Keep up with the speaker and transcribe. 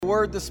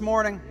word this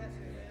morning?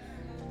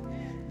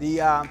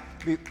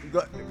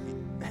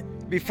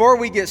 Before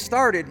we get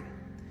started,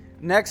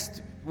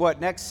 next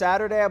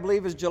Saturday, I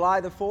believe, is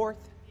July the 4th.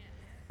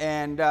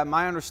 And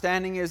my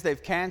understanding is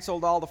they've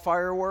canceled all the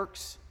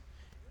fireworks.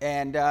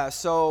 And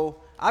so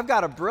I've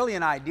got a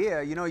brilliant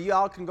idea. You know, you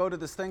all can go to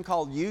this thing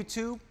called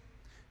YouTube,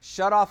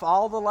 shut off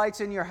all the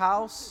lights in your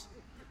house,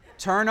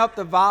 turn up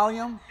the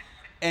volume,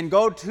 and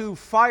go to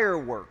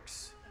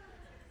fireworks.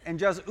 And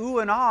just ooh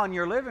and ah in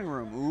your living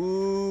room.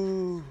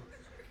 Ooh.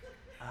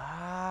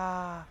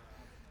 Ah.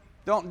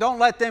 Don't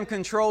let them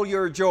control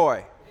your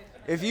joy.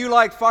 If you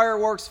like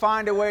fireworks,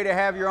 find a way to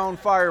have your own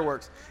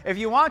fireworks. If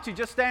you want to,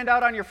 just stand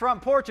out on your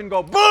front porch and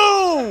go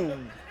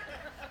boom!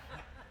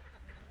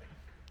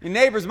 Your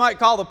neighbors might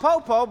call the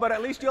po-po, but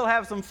at least you'll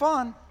have some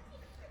fun.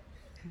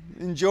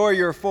 Enjoy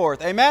your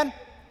 4th. Amen?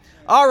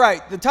 All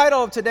right, the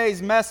title of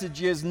today's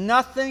message is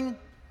Nothing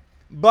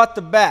But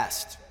the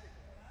Best.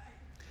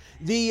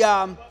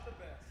 I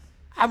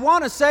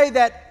want to say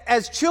that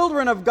as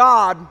children of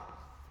God,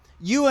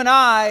 you and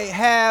I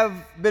have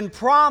been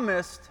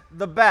promised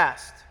the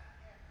best.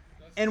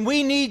 And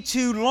we need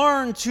to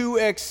learn to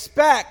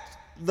expect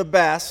the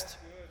best.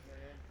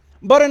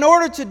 But in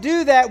order to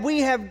do that, we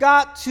have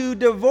got to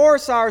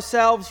divorce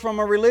ourselves from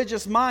a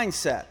religious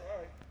mindset.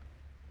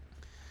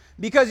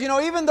 Because, you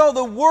know, even though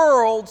the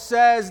world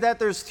says that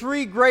there's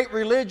 3 great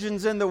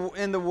religions in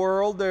the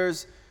world,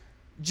 there's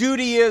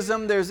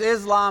Judaism, there's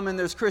Islam, and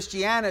there's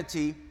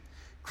Christianity.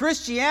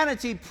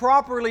 Christianity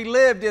properly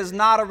lived is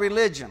not a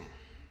religion.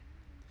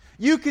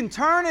 You can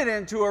turn it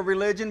into a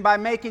religion by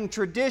making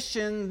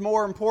tradition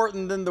more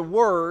important than the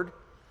Word,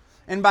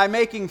 and by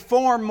making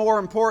form more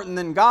important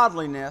than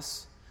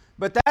godliness.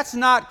 But that's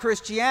not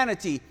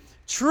Christianity.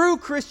 True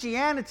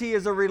Christianity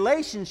is a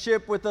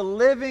relationship with a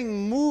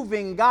living,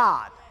 moving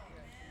God.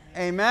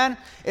 Amen?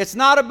 It's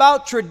not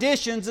about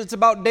traditions, it's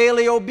about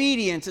daily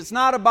obedience. It's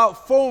not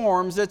about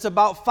forms, it's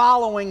about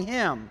following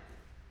Him.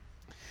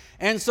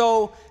 And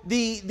so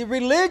the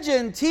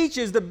religion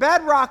teaches the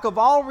bedrock of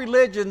all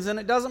religions, and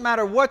it doesn't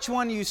matter which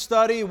one you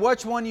study,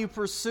 which one you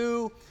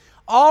pursue.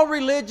 All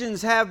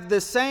religions have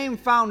the same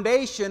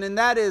foundation, and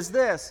that is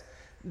this,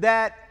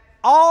 that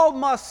all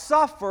must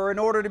suffer in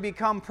order to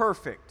become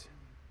perfect.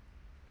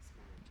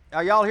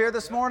 Are y'all here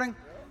this morning?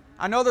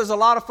 I know there's a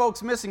lot of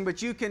folks missing,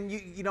 but you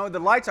know, the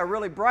lights are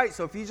really bright,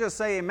 so if you just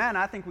say amen,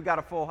 I think we got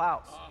a full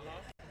house.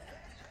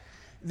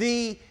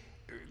 The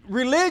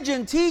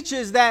religion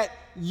teaches that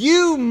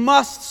you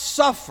must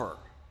suffer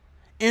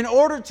in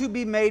order to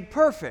be made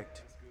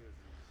perfect.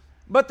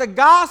 But the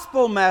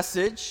gospel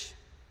message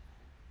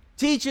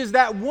teaches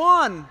that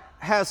one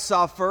has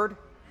suffered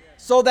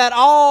so that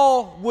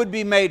all would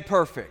be made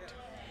perfect.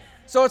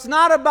 So it's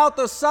not about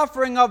the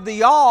suffering of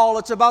the all,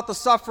 it's about the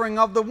suffering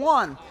of the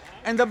one.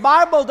 And the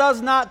Bible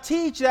does not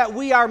teach that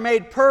we are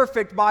made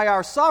perfect by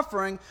our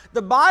suffering.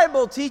 The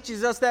Bible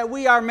teaches us that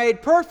we are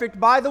made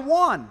perfect by the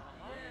one.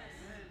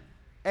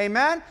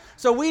 Amen?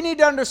 So we need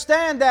to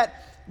understand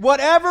that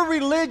whatever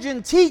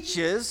religion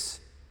teaches,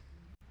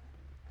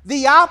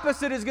 the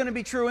opposite is going to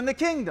be true in the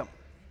kingdom.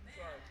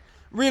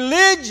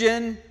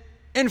 Religion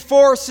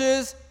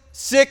enforces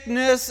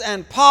sickness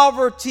and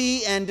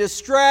poverty and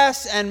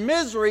distress and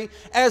misery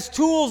as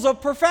tools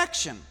of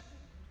perfection.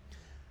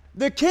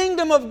 The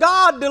kingdom of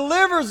God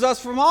delivers us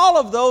from all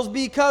of those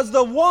because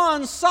the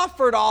one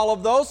suffered all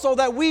of those so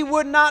that we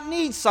would not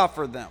need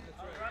suffer them.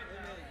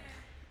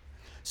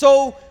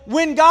 So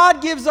when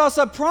God gives us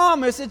a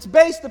promise, it's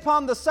based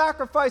upon the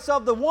sacrifice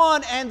of the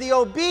one and the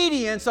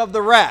obedience of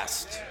the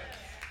rest.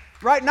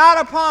 Right? Not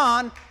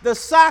upon the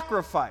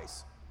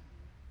sacrifice.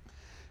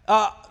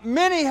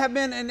 Many have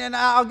been, and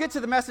I'll get to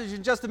the message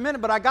in just a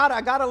minute, but I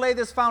gotta lay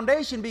this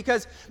foundation,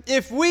 because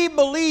if we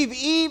believe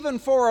even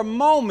for a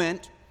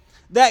moment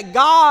that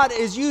God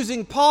is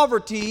using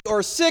poverty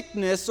or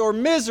sickness or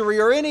misery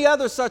or any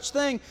other such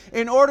thing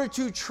in order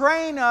to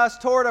train us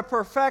toward a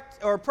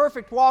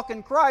perfect walk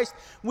in Christ,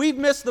 we've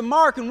missed the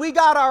mark, and we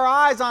got our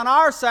eyes on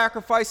our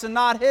sacrifice and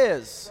not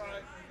His.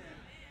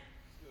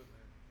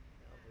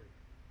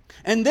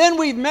 And then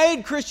we've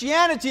made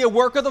Christianity a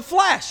work of the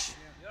flesh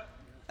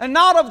and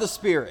not of the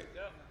Spirit.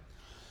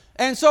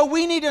 And so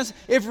we need to,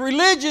 if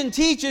religion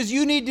teaches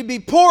you need to be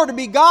poor to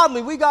be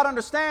godly, we got to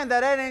understand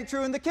that ain't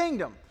true in the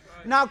kingdom.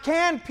 Now,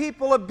 can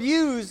people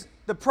abuse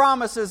the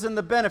promises and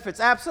the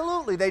benefits?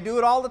 Absolutely, they do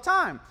it all the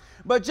time.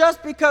 But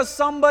just because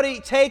somebody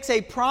takes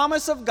a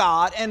promise of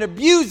God and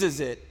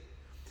abuses it,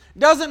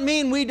 doesn't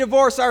mean we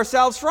divorce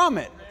ourselves from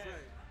it.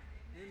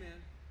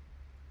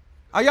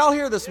 Are y'all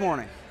here this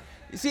morning?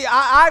 You see,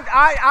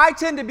 I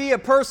tend to be a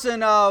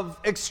person of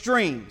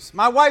extremes.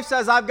 My wife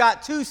says I've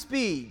got 2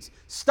 speeds,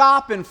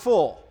 stop and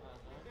full.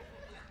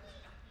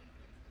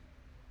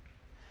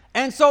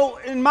 And so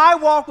in my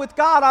walk with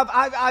God,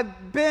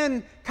 I've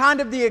been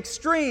kind of the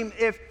extreme.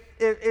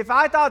 If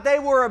I thought they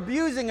were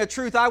abusing a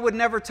truth, I would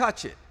never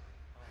touch it.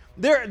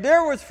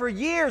 There was for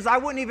years, I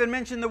wouldn't even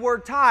mention the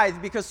word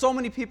tithe because so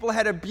many people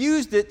had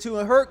abused it to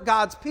hurt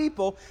God's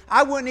people,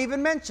 I wouldn't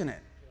even mention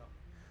it.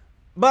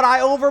 But I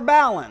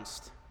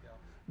overbalanced.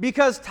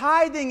 Because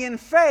tithing in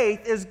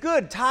faith is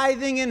good.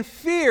 Tithing in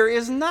fear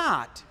is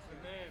not.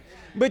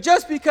 But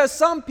just because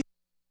some people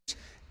teach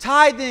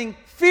tithing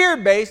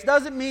fear-based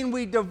doesn't mean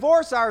we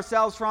divorce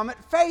ourselves from it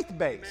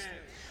faith-based.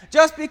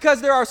 Just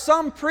because there are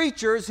some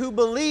preachers who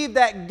believe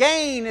that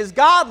gain is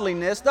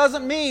godliness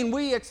doesn't mean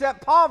we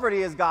accept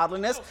poverty as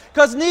godliness,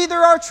 because neither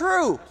are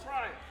true.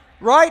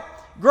 Right?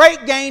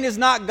 Great gain is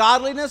not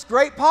godliness.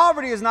 Great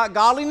poverty is not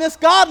godliness.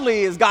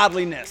 Godly is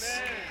godliness.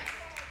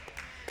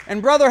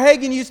 And Brother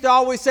Hagin used to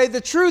always say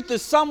the truth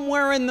is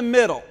somewhere in the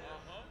middle.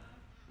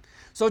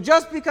 So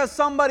just because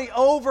somebody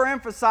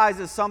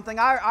overemphasizes something,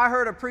 I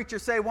heard a preacher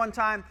say one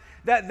time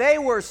that they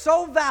were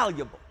so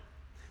valuable,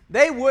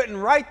 they wouldn't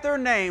write their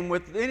name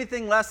with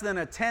anything less than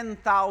a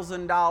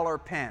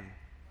 $10,000 pen.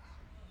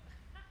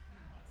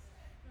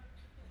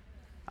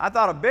 I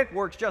thought a Bic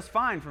works just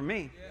fine for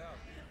me.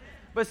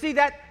 But see,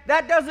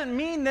 that doesn't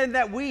mean then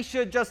that we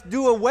should just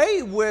do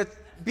away with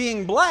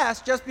being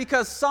blessed just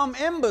because some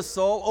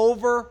imbecile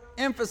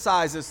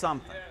overemphasizes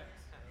something.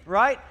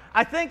 Right?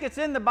 I think it's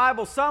in the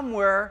Bible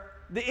somewhere,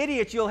 the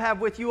idiot you'll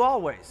have with you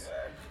always.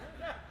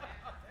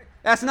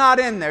 That's not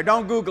in there.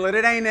 Don't Google it.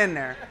 It ain't in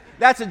there.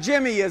 That's a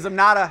Jimmyism,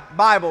 not a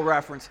Bible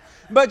reference.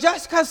 But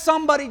just because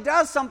somebody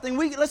does something,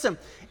 listen,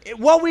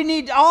 what we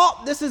need,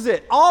 this is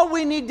it. All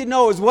we need to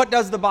know is, what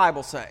does the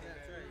Bible say?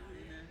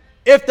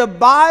 If the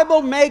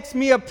Bible makes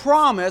me a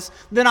promise,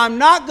 then I'm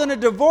not going to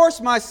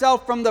divorce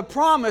myself from the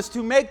promise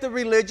to make the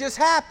religious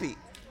happy.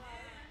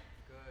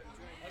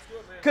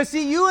 Because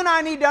see, you and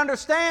I need to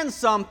understand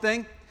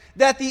something,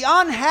 that the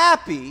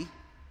unhappy,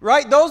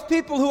 right, those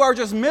people who are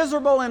just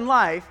miserable in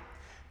life,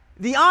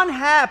 the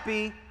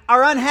unhappy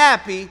are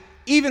unhappy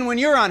even when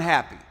you're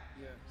unhappy.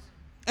 Yes.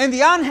 And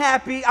the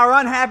unhappy are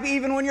unhappy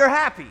even when you're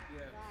happy.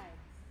 Yes.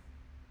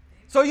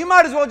 So you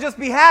might as well just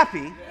be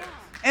happy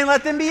and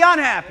let them be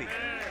unhappy.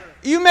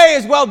 You may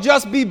as well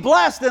just be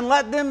blessed and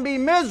let them be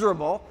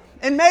miserable.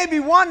 And maybe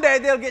one day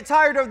they'll get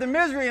tired of the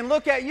misery and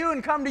look at you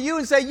and come to you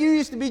and say, you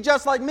used to be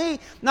just like me.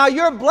 Now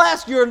you're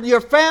blessed.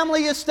 Your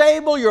family is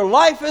stable. Your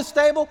life is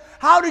stable.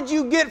 How did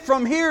you get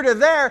from here to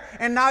there?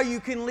 And now you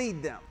can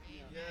lead them.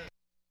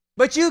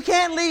 But you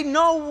can't lead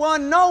no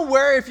one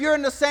nowhere if you're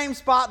in the same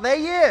spot they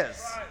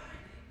is.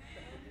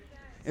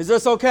 Is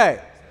this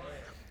okay?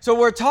 So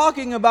we're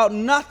talking about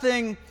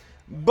nothing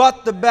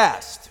but the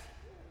best.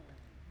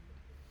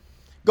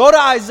 Go to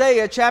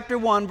Isaiah chapter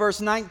 1, verse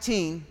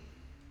 19.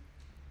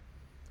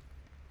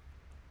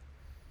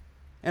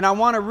 And I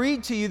want to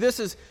read to you, this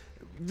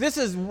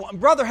is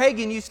Brother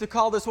Hagin used to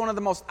call this one of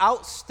the most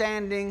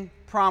outstanding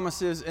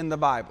promises in the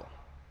Bible.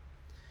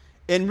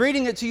 In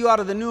reading it to you out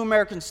of the New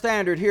American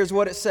Standard, here's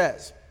what it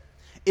says.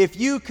 If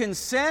you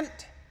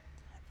consent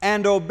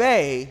and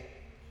obey,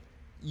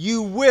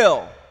 you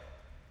will,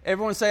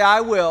 everyone say,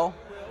 I will,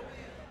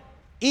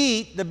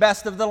 eat the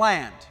best of the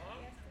land.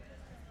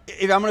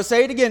 I'm going to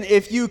say it again.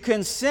 If you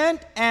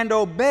consent and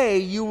obey,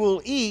 you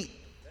will eat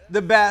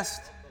the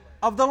best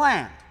of the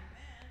land.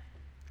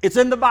 It's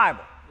in the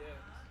Bible.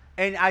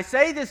 And I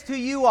say this to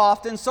you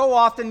often, so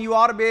often you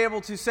ought to be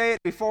able to say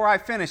it before I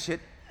finish it.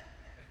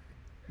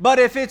 But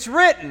if it's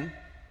written,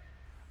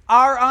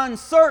 our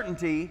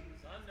uncertainty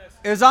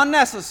is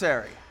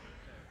unnecessary.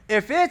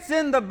 If it's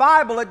in the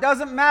Bible, it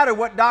doesn't matter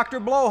what Dr.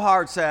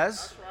 Blowhard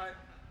says.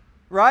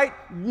 Right?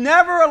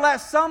 Never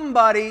let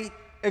somebody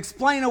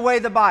explain away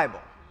the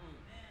Bible.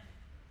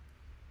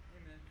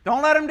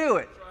 Don't let them do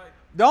it.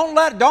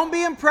 Don't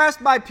be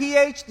impressed by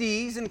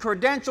PhDs and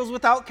credentials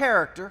without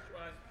character.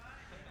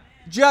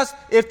 Just,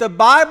 if the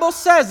Bible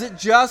says it,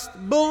 just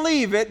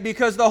believe it,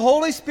 because the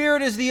Holy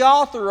Spirit is the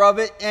author of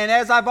it. And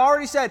as I've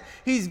already said,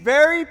 He's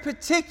very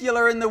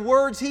particular in the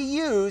words He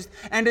used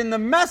and in the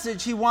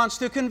message He wants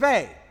to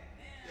convey.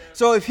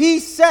 So if He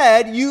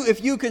said,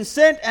 if you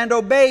consent and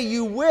obey,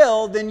 you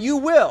will, then you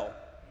will.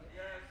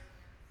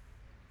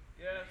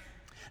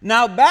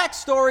 Now,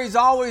 backstory is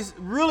always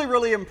really,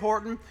 really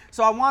important.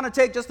 So I want to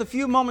take just a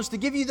few moments to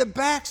give you the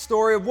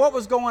backstory of what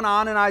was going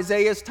on in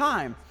Isaiah's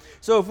time.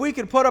 So if we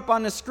could put up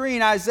on the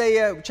screen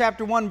Isaiah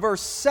chapter 1,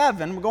 verse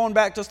 7. We're going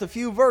back just a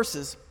few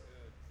verses.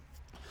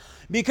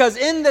 Because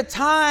in the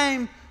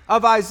time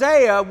of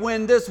Isaiah,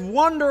 when this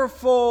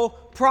wonderful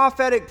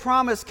prophetic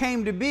promise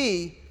came to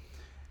be,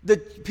 the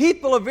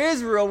people of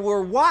Israel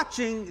were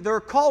watching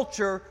their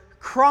culture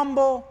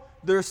crumble,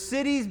 their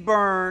cities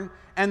burn,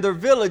 and their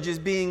villages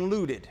being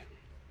looted.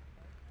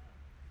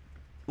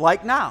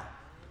 Like now.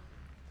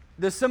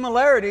 The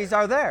similarities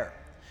are there.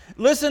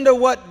 Listen to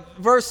what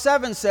verse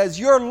 7 says.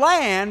 Your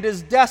land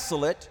is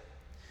desolate.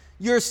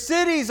 Your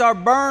cities are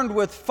burned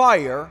with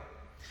fire.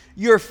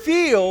 Your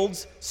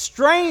fields,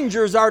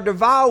 strangers are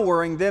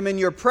devouring them in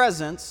your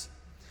presence.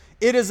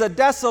 It is a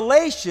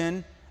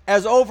desolation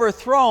as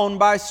overthrown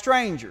by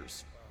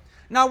strangers.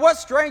 Now, what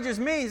strangers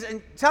means,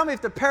 and tell me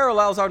if the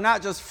parallels are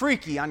not just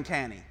freaky,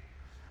 uncanny.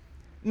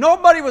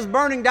 Nobody was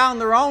burning down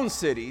their own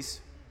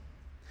cities.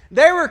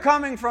 They were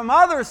coming from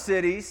other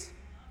cities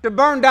to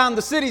burn down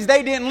the cities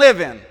they didn't live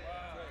in.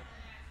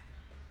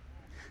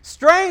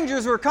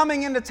 Strangers were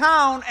coming into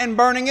town and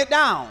burning it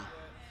down.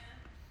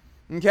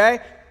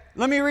 Okay?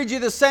 Let me read you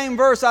the same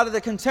verse out of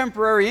the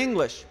contemporary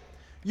English.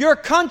 Your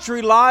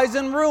country lies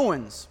in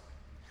ruins.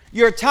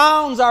 Your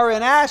towns are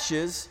in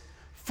ashes.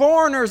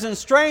 Foreigners and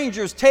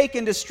strangers take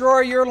and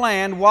destroy your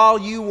land while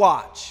you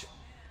watch.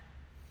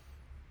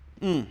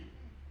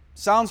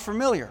 Sounds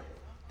familiar.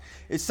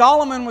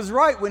 Solomon was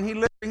right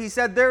when he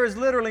said there is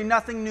literally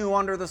nothing new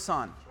under the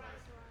sun.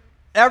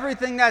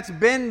 Everything that's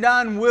been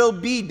done will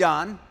be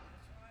done.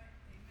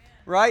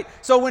 Right?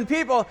 So when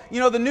people,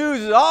 the news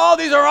is,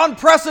 these are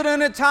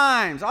unprecedented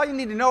times. All you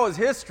need to know is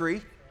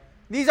history.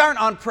 These aren't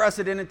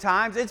unprecedented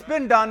times. It's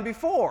been done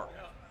before.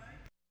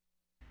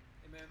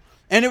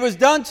 And it was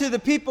done to the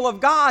people of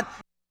God.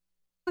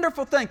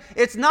 Wonderful thing.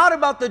 It's not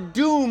about the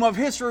doom of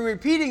history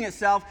repeating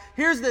itself.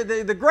 Here's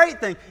the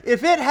great thing.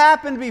 If it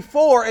happened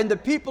before and the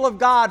people of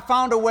God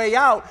found a way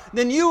out,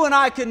 then you and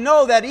I can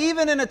know that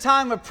even in a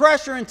time of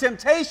pressure and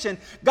temptation,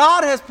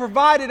 God has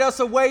provided us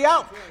a way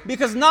out.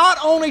 Because not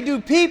only do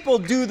people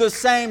do the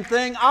same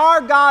thing, our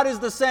God is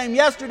the same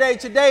yesterday,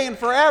 today, and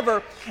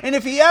forever. And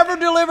if He ever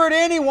delivered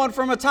anyone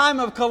from a time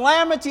of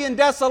calamity and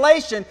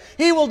desolation,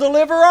 He will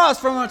deliver us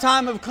from a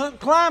time of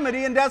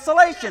calamity and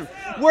desolation.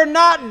 We're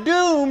not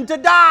doomed to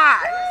die.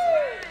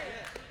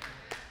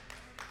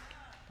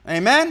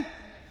 Amen?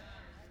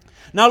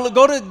 Now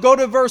go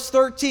to verse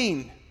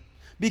 13.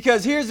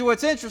 Because here's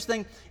what's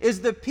interesting, is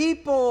the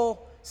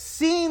people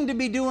seem to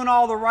be doing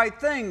all the right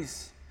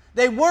things.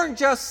 They weren't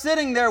just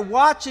sitting there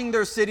watching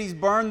their cities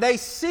burn. They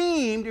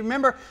seemed,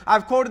 remember,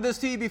 I've quoted this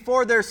to you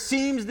before, there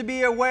seems to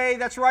be a way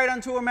that's right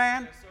unto a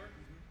man. Yes, sir.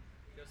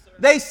 Yes, sir.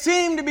 They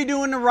seem to be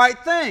doing the right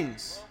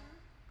things.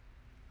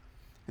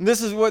 And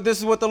this is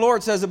what the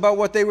Lord says about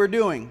what they were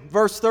doing.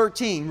 Verse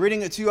 13,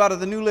 reading it to you out of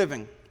the New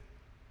Living.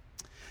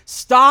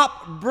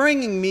 Stop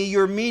bringing me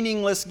your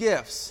meaningless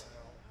gifts.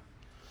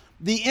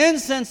 The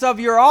incense of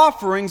your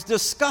offerings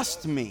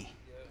disgust me.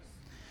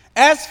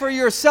 As for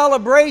your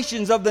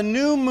celebrations of the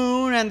new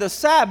moon and the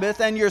Sabbath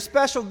and your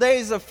special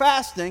days of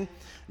fasting,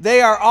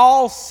 they are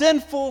all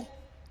sinful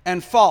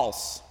and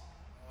false.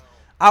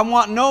 I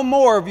want no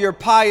more of your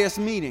pious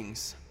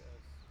meetings.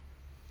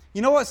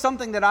 You know what?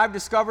 Something that I've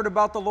discovered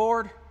about the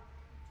Lord?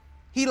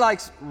 He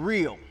likes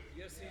real.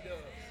 Yes, He does.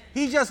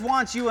 He just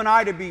wants you and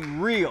I to be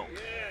real.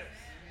 Yes.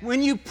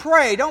 When you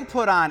pray, don't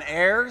put on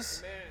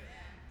airs. Amen.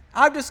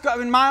 I've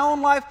discovered in my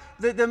own life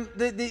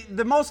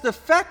the most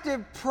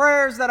effective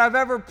prayers that I've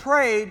ever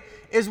prayed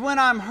is when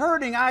I'm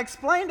hurting. I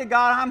explain to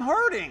God I'm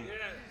hurting. Yes.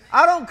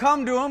 I don't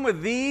come to Him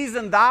with these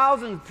and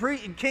thous and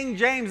King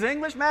James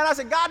English, man. I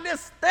said, God,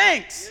 this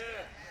stinks. Yes.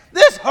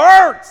 This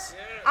hurts.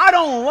 Yes. I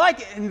don't like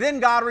it. And then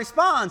God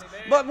responds.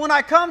 Amen. But when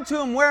I come to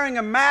Him wearing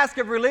a mask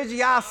of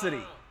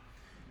religiosity,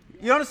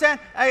 you understand?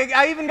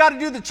 I even got to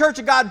do the Church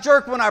of God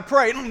jerk when I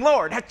pray.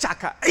 Lord,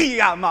 the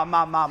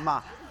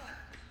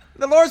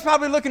Lord's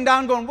probably looking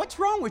down going, what's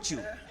wrong with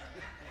you?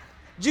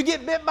 Did you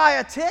get bit by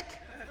a tick?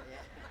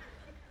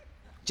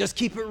 Just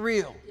keep it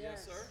real.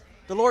 Yes, sir.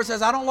 The Lord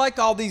says, I don't like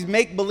all these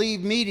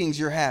make-believe meetings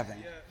you're having.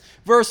 Yes.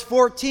 Verse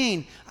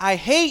 14, I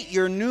hate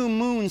your new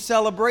moon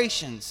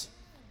celebrations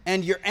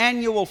and your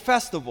annual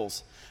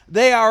festivals.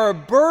 They are a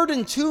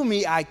burden to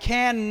me. I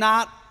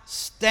cannot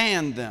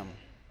stand them.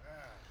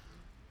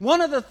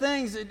 One of the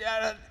things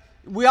that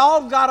we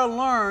all got to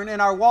learn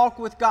in our walk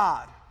with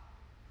God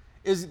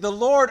is the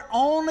Lord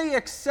only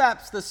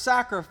accepts the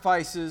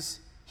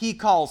sacrifices He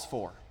calls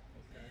for.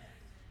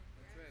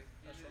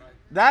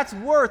 That's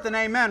worth an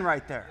amen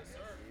right there.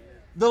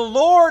 The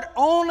Lord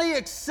only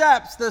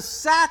accepts the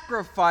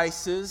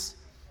sacrifices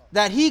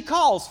that He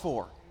calls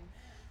for.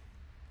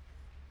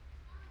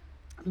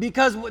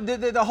 Because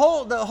the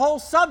whole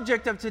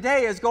subject of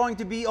today is going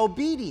to be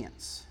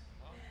obedience.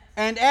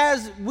 And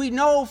as we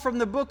know from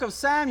the book of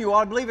Samuel,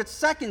 I believe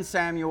it's 2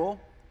 Samuel,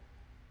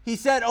 he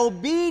said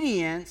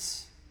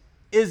obedience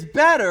is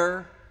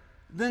better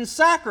than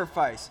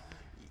sacrifice.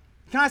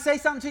 Can I say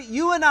something to you?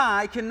 You and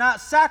I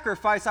cannot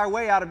sacrifice our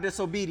way out of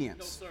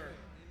disobedience. No, sir.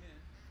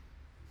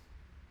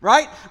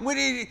 Right?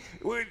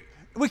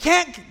 We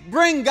can't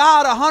bring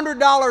God a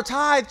 $100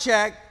 tithe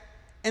check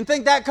and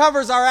think that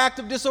covers our act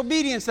of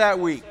disobedience that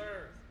week.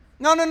 Sir.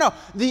 No.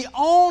 The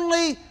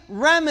only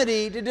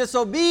remedy to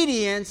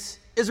disobedience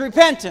is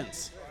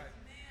repentance.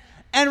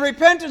 And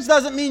repentance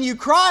doesn't mean you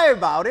cry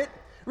about it.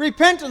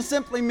 Repentance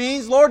simply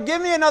means, Lord,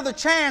 give me another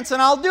chance and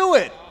I'll do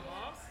it.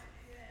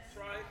 That's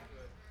right.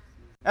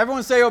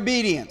 Everyone say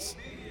obedience.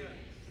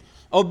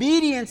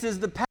 Obedience is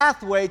the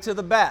pathway to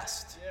the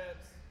best. Yes.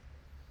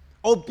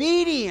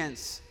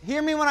 Obedience,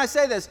 hear me when I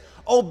say this,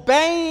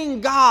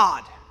 obeying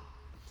God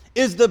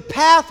is the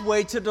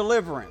pathway to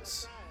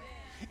deliverance.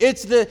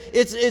 It's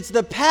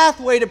the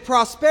pathway to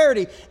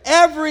prosperity.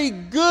 Every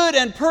good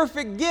and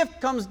perfect gift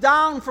comes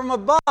down from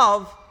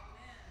above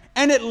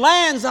and it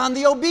lands on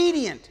the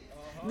obedient.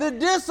 The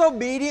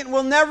disobedient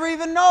will never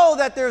even know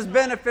that there's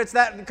benefits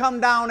that come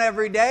down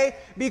every day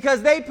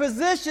because they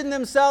position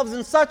themselves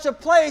in such a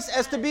place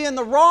as to be in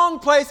the wrong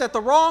place at the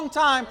wrong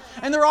time,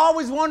 and they're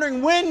always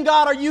wondering, when,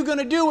 God, are you going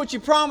to do what you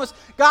promised?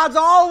 God's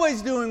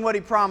always doing what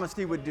He promised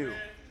He would do.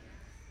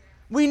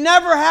 We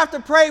never have to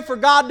pray for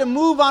God to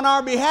move on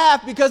our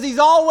behalf because He's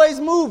always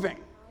moving.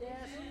 Yes,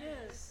 He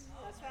is.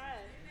 That's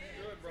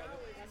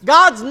right.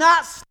 God's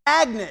not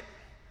stagnant.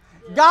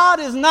 God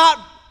is not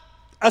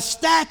a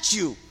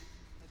statue.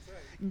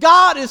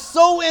 God is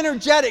so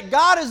energetic.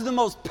 God is the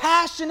most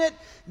passionate,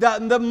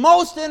 the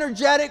most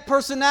energetic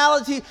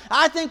personality.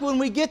 I think when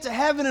we get to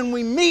heaven and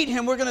we meet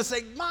Him, we're going to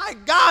say, my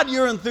God,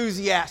 you're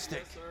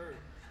enthusiastic.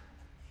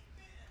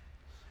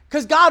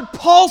 Because God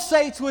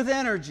pulsates with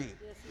energy.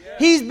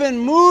 He's been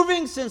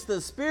moving since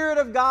the Spirit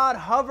of God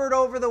hovered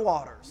over the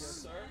waters.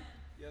 Yes, sir.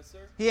 Yes, sir.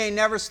 He ain't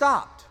never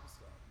stopped.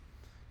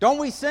 Don't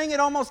we sing it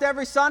almost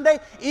every Sunday?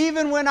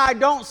 Even when I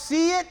don't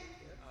see it,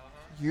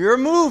 you're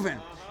moving.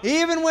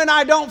 Even when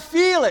I don't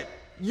feel it,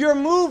 you're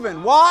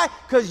moving. Why?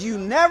 Because you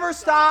never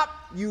stop,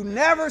 you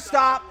never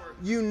stop,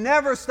 you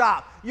never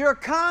stop. You're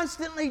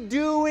constantly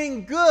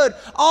doing good.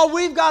 All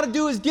we've got to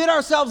do is get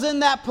ourselves in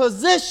that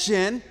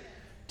position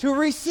to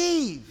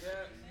receive.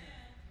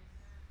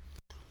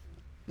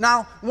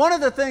 Now, one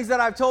of the things that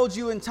I've told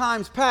you in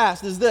times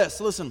past is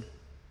this. Listen.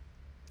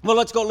 Well,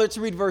 let's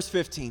read verse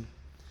 15.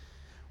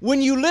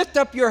 When you lift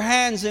up your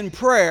hands in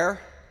prayer,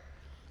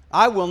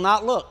 I will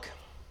not look.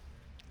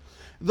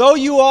 Though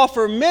you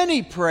offer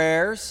many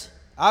prayers,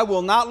 I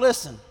will not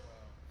listen.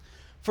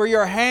 For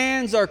your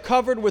hands are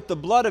covered with the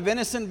blood of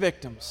innocent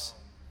victims.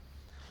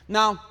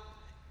 Now,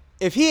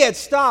 if he had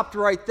stopped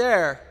right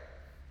there,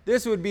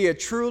 this would be a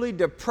truly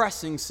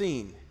depressing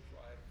scene.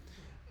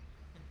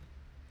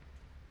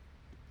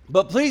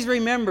 But please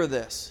remember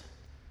this.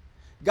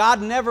 God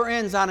never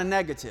ends on a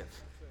negative.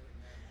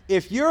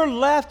 If you're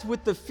left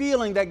with the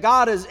feeling that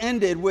God has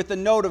ended with a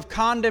note of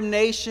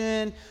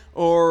condemnation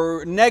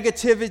or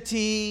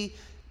negativity,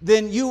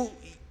 then you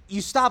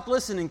stop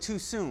listening too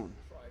soon.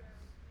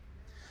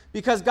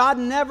 Because God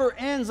never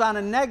ends on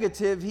a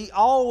negative. He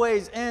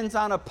always ends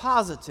on a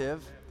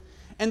positive.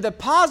 And the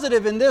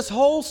positive in this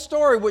whole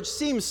story, which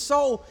seems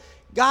so...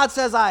 God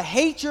says, I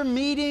hate your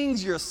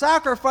meetings, your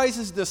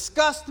sacrifices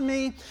disgust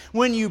me.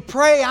 When you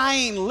pray, I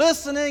ain't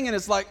listening. And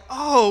it's like,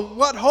 oh,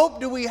 what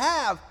hope do we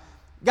have?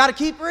 Got to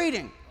keep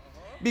reading.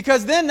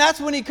 Because then that's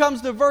when he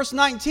comes to verse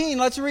 19.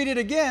 Let's read it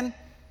again.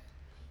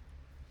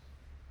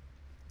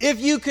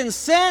 If you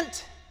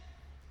consent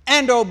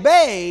and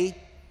obey,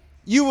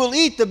 you will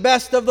eat the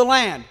best of the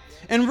land.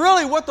 And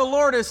really what the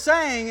Lord is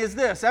saying is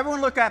this.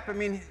 Everyone look up at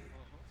me.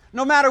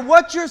 No matter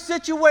what your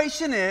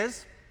situation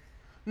is,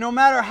 no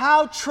matter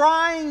how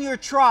trying your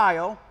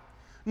trial,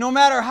 no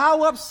matter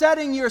how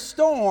upsetting your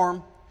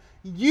storm,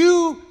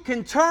 you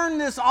can turn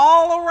this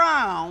all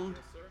around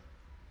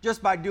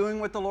just by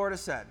doing what the Lord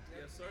has said.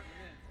 Yes, sir.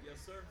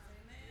 Yes,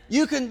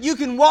 sir. You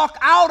can walk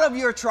out of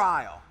your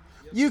trial.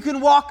 You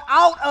can walk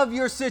out of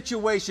your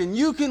situation.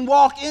 You can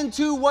walk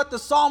into what the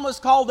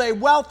psalmist called a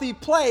wealthy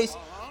place,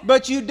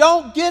 but you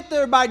don't get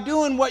there by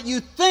doing what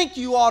you think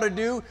you ought to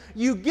do.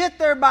 You get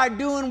there by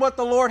doing what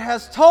the Lord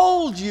has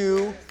told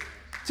you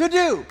to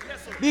do.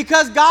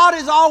 Because God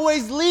is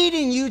always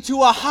leading you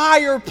to a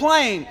higher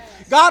plane.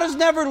 God is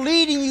never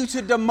leading you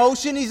to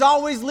demotion. He's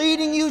always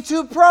leading you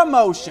to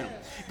promotion.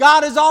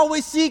 God is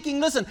always seeking,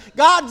 listen,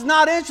 God's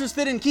not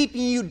interested in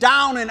keeping you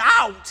down and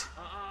out.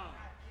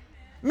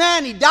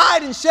 Man, He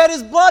died and shed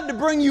His blood to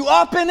bring you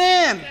up and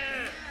in.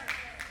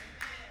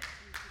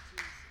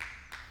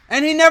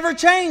 And He never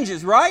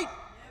changes, right?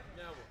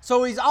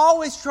 So He's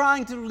always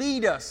trying to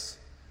lead us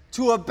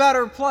to a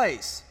better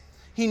place.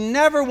 He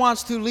never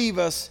wants to leave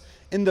us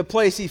in the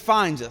place He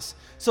finds us.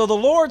 So the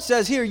Lord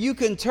says here, you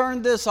can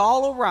turn this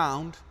all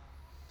around,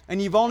 and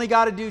you've only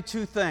got to do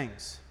two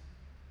things.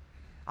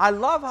 I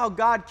love how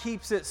God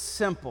keeps it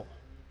simple.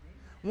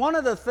 One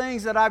of the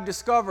things that I've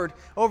discovered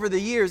over the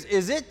years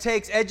is it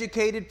takes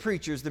educated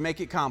preachers to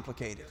make it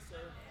complicated.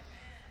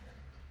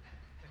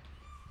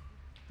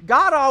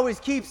 God always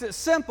keeps it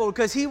simple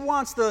because He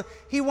wants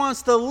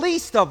the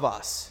least of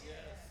us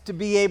to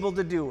be able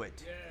to do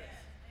it.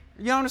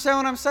 You understand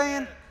what I'm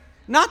saying?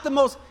 Not the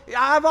most,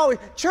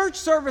 church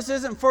service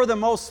isn't for the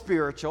most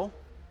spiritual.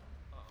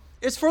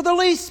 It's for the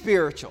least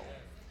spiritual.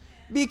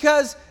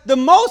 Because the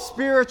most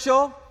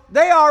spiritual,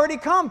 they already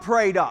come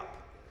prayed up.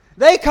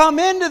 They come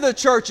into the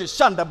churches,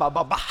 shanda ba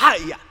ba ba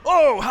hiya.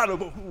 Oh,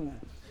 hallelujah.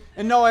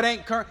 And no, it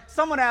ain't current.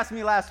 Someone asked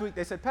me last week,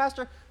 they said,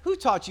 Pastor, who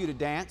taught you to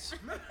dance?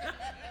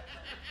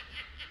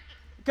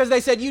 Because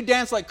they said, you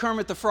dance like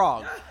Kermit the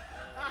Frog.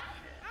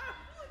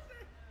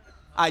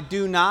 I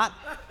do not.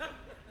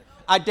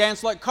 I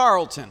dance like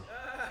Carlton.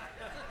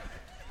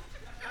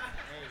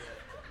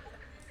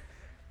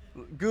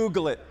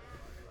 Google it.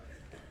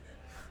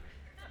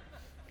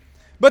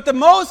 But the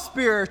most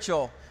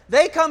spiritual,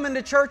 they come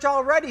into church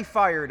already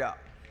fired up.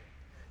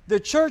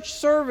 The church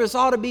service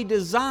ought to be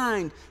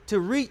designed to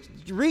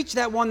reach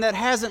that one that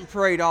hasn't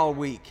prayed all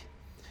week.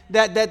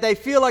 that they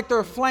feel like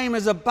their flame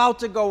is about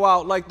to go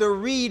out, like their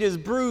reed is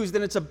bruised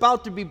and it's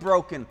about to be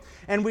broken.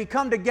 And we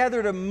come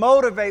together to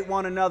motivate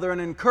one another and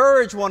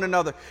encourage one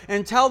another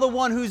and tell the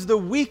one who's the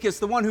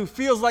weakest, the one who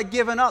feels like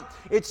giving up,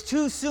 it's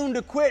too soon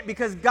to quit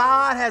because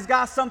God has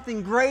got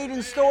something great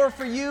in store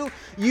for you.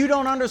 You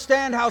don't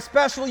understand how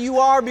special you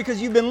are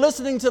because you've been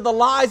listening to the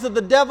lies of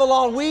the devil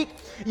all week.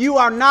 You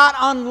are not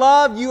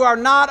unloved. You are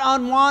not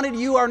unwanted.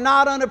 You are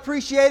not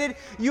unappreciated.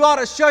 You ought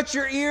to shut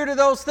your ear to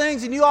those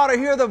things and you ought to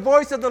hear the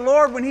voice of the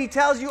Lord when He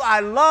tells you,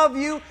 I love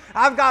you.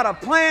 I've got a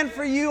plan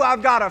for you.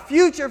 I've got a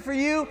future for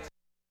you.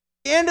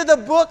 The end of the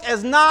book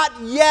is not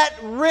yet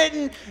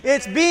written.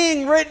 It's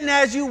being written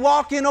as you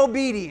walk in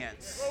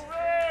obedience.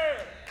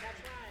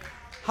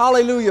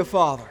 Hallelujah,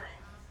 Father.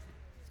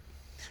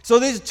 So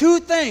there's two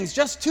things,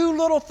 just two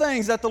little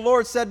things that the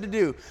Lord said to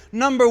do.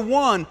 Number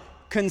one,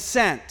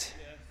 consent,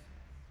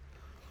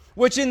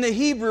 which in the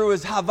Hebrew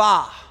is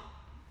havah.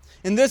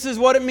 And this is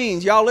what it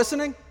means. Y'all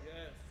listening?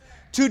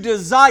 To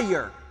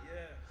desire.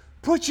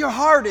 Put your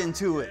heart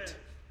into it.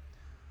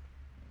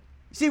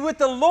 See, with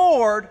the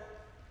Lord,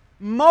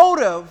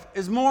 motive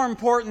is more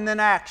important than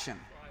action.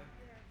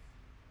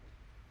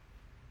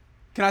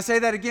 Can I say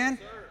that again?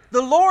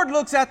 The Lord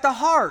looks at the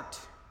heart.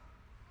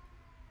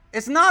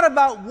 It's not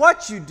about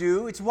what you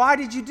do, it's why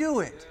did you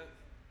do it?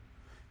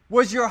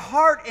 Was your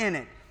heart in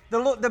it?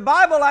 The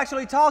Bible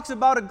actually talks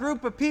about a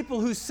group of people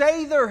who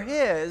say they're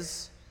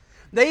His.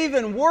 They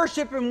even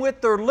worship Him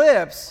with their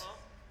lips.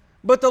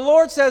 But the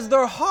Lord says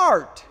their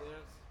heart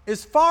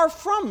is far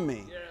from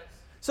me.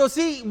 So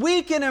see,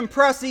 we can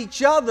impress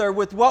each other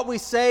with what we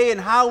say and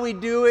how we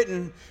do it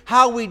and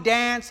how we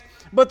dance.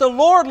 But the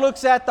Lord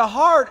looks at the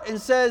heart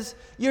and says,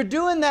 you're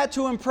doing that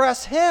to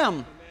impress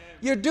Him.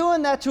 You're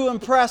doing that to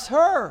impress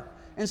her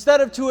instead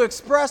of to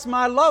express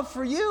my love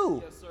for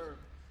you. Yes, sir.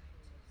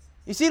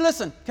 You see,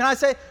 listen, can I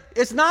say,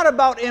 it's not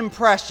about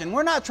impression.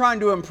 We're not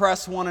trying to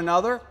impress one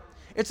another.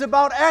 It's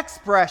about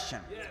expression.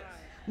 Yes.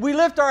 We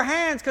lift our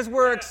hands because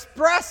we're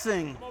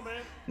expressing,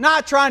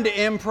 not trying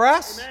to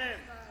impress. Amen.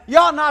 You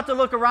ought not to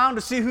look around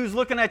to see who's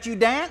looking at you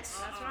dance.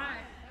 That's right.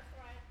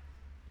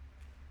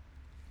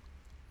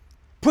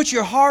 Put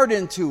your heart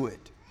into it.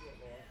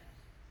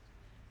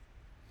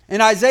 In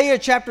Isaiah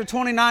chapter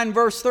 29,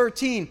 verse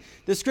 13,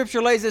 the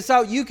scripture lays this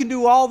out. You can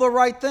do all the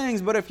right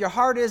things, but if your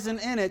heart isn't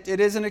in it, it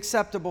isn't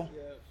acceptable.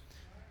 Yes.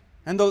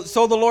 And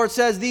so the Lord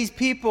says, these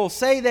people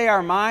say they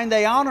are mine.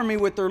 They honor me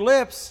with their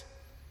lips,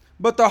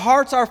 but their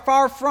hearts are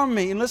far from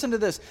me. And listen to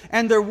this.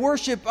 And their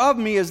worship of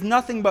me is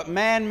nothing but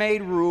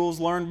man-made rules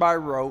learned by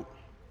rote.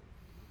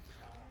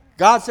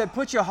 God said,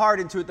 put your heart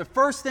into it. The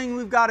first thing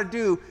we've got to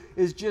do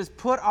is just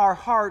put our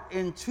heart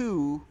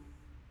into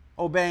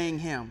obeying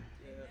Him.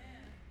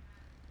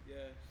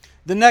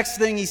 The next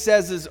thing He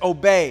says is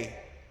obey.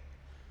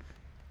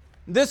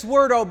 This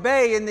word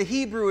obey in the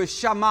Hebrew is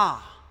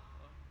shama.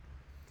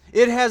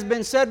 It has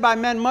been said by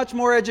men much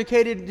more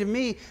educated than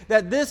me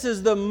that this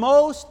is the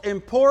most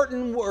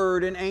important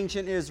word in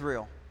ancient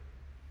Israel.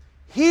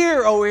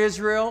 Hear, O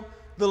Israel,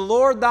 the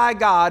Lord thy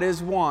God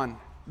is one,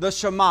 the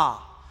Shema.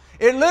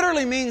 It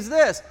literally means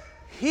this: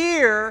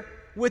 hear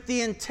with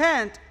the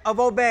intent of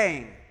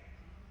obeying.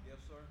 Yes,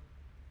 sir.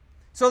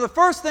 So the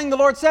first thing the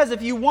Lord says,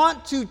 if you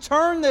want to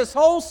turn this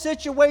whole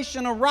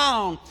situation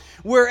around,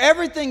 where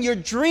everything, your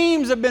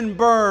dreams have been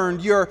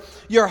burned, your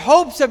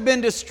hopes have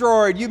been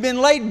destroyed, you've been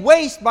laid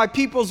waste by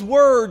people's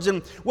words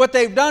and what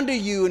they've done to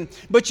you,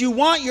 but you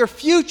want your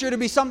future to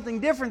be something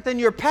different than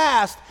your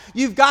past,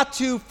 you've got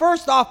to,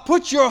 first off,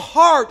 put your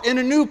heart in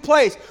a new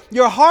place.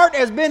 Your heart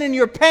has been in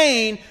your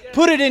pain,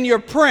 put it in your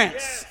Prince.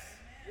 Yes.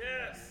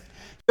 Yes.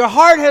 Your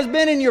heart has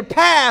been in your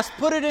past,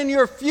 put it in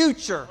your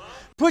future.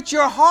 Put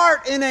your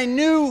heart in a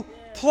new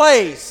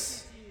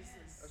place.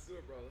 That's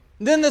good, brother.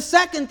 Then the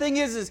second thing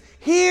is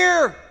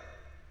hear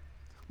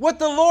what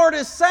the Lord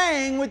is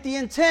saying with the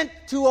intent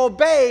to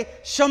obey.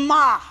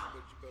 Shema. But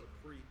you better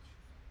preach.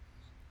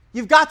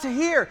 You've got to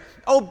hear.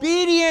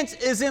 Obedience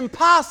is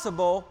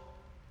impossible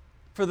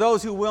for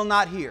those who will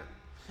not hear.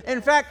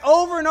 In fact,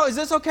 over and over, is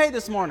this okay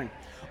this morning?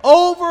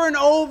 Over and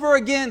over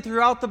again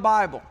throughout the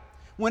Bible,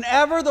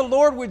 whenever the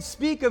Lord would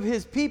speak of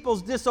His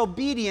people's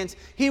disobedience,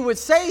 He would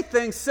say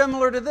things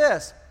similar to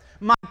this: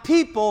 my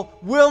people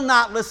will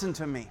not listen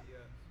to me.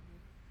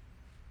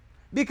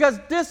 Because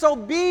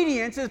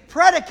disobedience is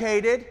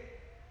predicated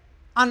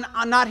on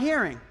not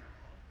hearing,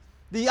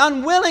 the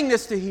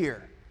unwillingness to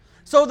hear.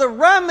 So the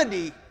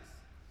remedy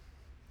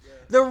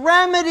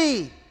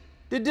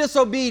to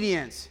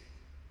disobedience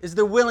is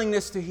the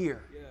willingness to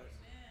hear. Yes.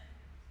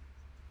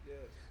 Yes.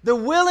 The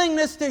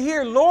willingness to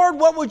hear, Lord,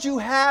 what would you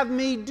have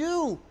me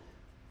do?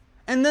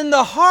 And then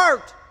the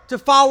heart to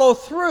follow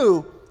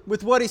through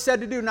with what He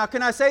said to do. Now,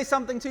 can I say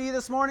something to you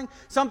this morning?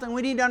 Something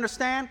we need to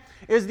understand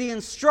is the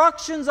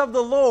instructions of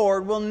the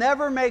Lord will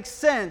never make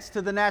sense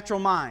to the natural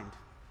mind.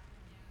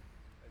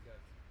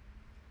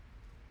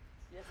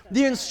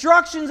 The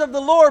instructions of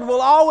the Lord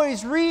will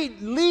always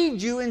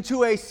lead you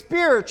into a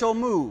spiritual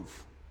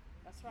move.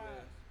 That's right.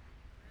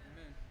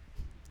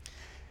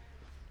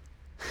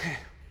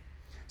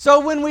 So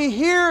when we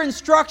hear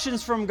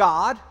instructions from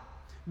God,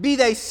 be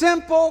they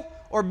simple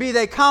or be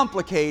they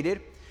complicated,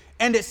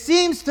 and it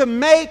seems to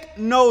make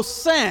no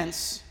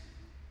sense,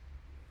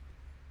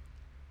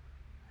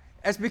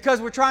 it's because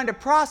we're trying to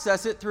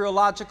process it through a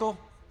logical.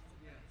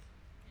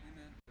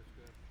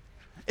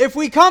 If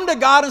we come to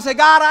God and say,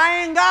 God,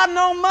 I ain't got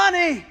no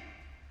money,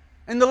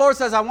 and the Lord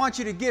says, I want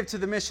you to give to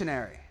the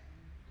missionary.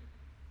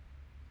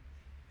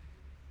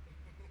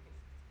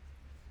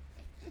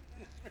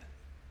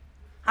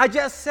 I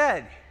just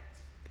said,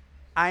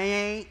 I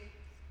ain't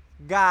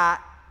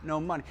got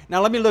no money. Now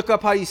let me look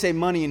up how you say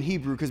money in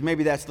Hebrew, because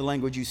maybe that's the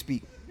language you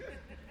speak.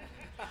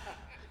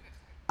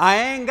 I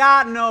ain't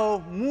got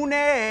no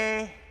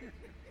money.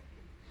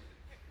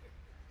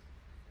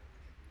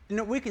 You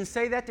know, we can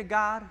say that to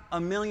God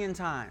 1,000,000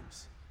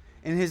 times,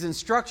 and His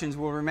instructions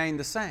will remain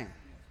the same.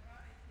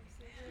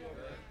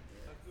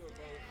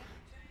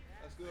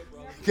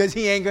 Because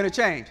He ain't going to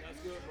change.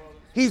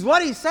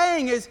 What He's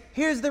saying is,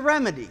 here's the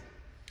remedy.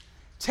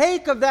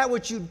 Take of that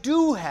which you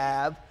do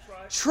have,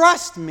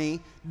 trust me,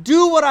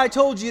 do what I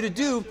told you to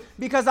do,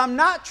 because I'm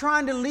not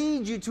trying to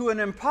lead you to an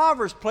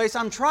impoverished place.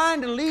 I'm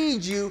trying to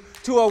lead you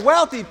to a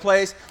wealthy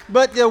place,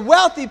 but the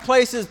wealthy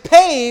place is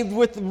paved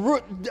with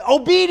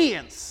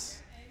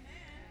obedience.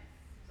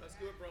 That's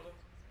good, brother.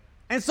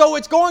 And so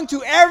it's going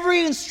to,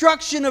 every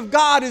instruction of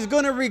God is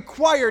going to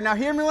require, now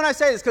hear me when I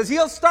say this, because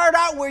He'll start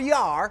out where you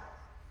are,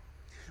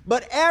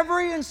 but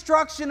every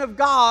instruction of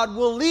God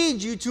will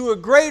lead you to a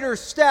greater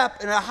step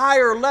and a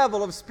higher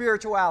level of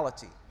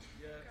spirituality.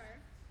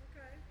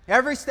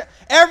 Every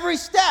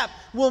step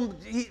will,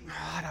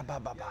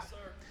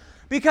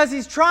 because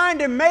He's trying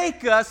to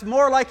make us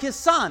more like His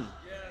Son.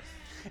 Yes.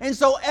 And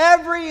so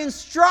every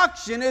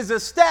instruction is a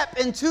step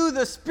into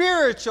the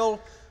spiritual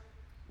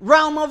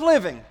realm of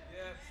living.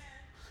 Yes.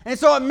 And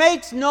so it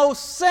makes no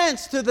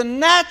sense to the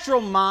natural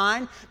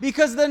mind,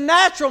 because the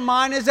natural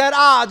mind is at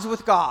odds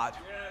with God.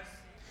 Yes.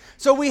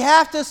 So we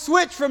have to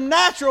switch from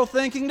natural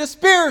thinking to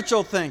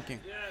spiritual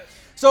thinking. Yes.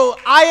 So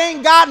I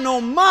ain't got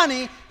no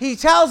money. He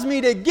tells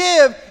me to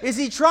give. Is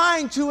He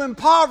trying to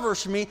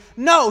impoverish me?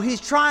 No, He's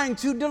trying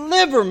to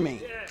deliver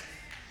me. Yes.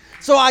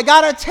 So I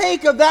got to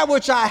take of that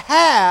which I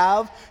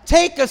have,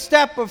 take a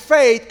step of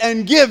faith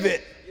and give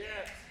it.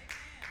 Yes.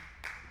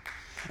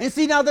 And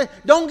see, now,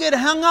 don't get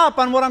hung up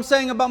on what I'm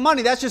saying about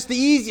money. That's just the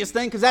easiest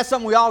thing, because that's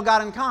something we all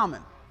got in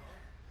common.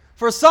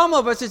 For some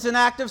of us, it's an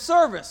act of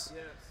service.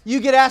 Yes. You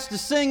get asked to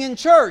sing in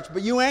church,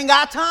 but you ain't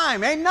got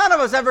time. Ain't none of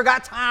us ever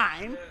got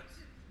time. Yes.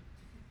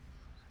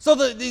 So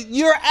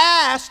you're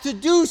asked to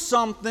do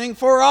something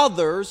for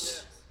others.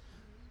 Yes.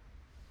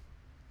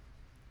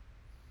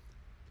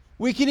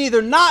 We can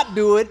either not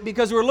do it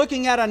because we're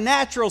looking at a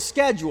natural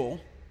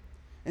schedule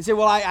and say,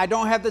 well, I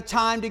don't have the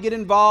time to get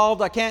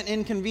involved. I can't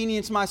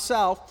inconvenience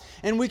myself.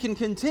 And we can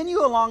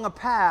continue along a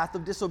path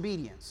of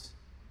disobedience.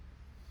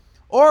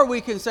 Or we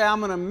can say, I'm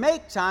going to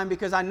make time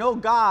because I know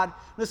God.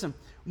 Listen,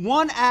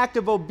 one act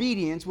of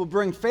obedience will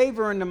bring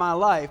favor into my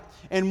life,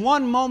 and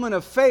one moment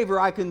of favor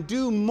I can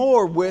do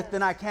more with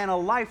than I can a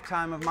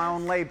lifetime of my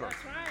own labor.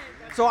 That's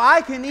right. So I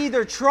can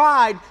either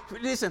try,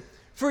 listen,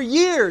 for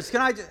years,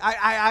 I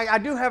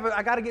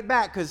got to get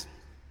back, because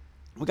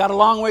we got a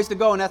long ways to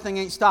go and that thing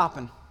ain't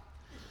stopping.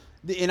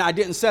 And I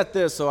didn't set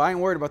this, so I ain't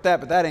worried about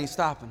that, but that ain't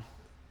stopping.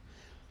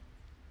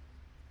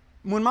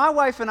 When my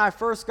wife and I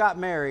first got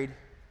married,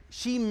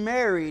 she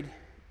married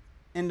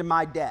into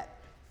my debt.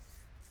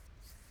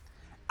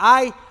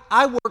 I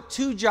worked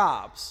 2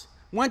 jobs,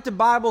 went to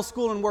Bible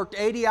school and worked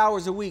 80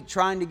 hours a week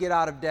trying to get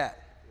out of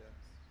debt.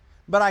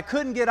 But I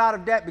couldn't get out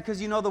of debt because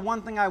you know the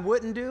one thing I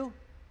wouldn't do?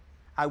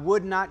 I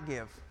would not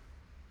give.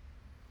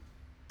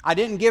 I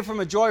didn't give from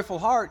a joyful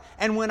heart.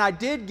 And when I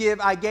did give,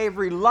 I gave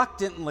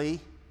reluctantly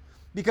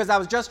because I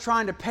was just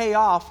trying to pay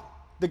off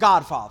the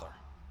Godfather.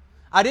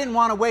 I didn't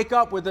want to wake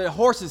up with a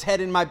horse's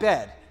head in my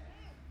bed.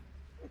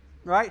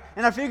 Right?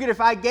 And I figured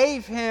if I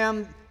gave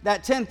him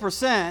that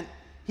 10%,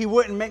 he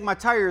wouldn't make my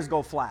tires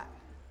go flat.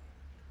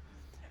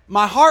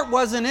 My heart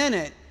wasn't in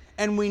it,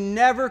 and we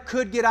never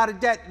could get out of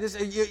debt.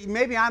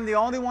 Maybe I'm the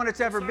only one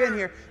that's ever been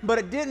here, but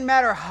it didn't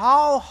matter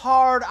how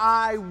hard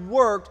I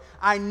worked,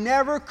 I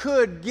never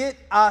could get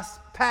us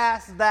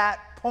past that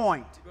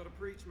point. You better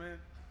preach, man.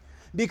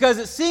 Because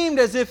it seemed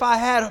as if I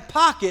had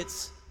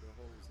pockets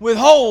with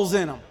holes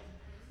in them.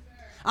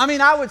 I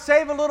mean, I would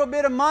save a little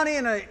bit of money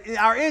and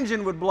our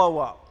engine would blow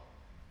up.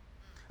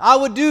 I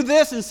would do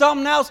this and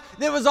something else.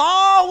 There was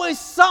always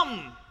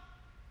something.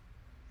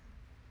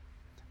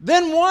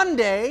 Then one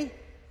day,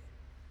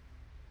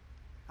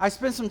 I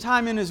spent some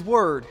time in His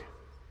Word.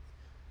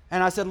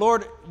 And I said,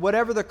 Lord,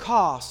 whatever the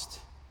cost,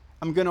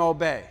 I'm going to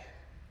obey.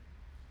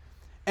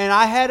 And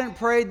I hadn't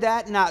prayed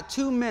that not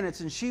 2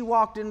 minutes. And she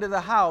walked into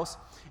the house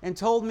and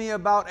told me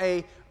about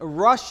a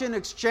Russian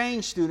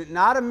exchange student,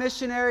 not a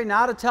missionary,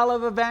 not a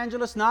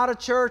televangelist, not a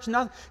church,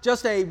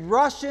 just a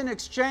Russian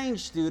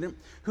exchange student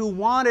who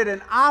wanted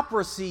an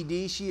opera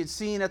CD she had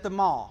seen at the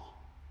mall.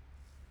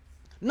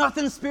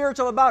 Nothing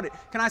spiritual about it.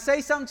 Can I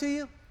say something to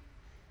you?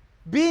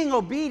 Being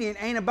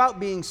obedient ain't about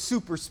being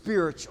super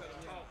spiritual.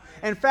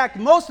 In fact,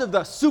 most of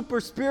the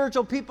super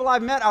spiritual people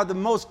I've met are the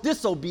most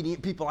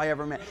disobedient people I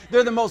ever met.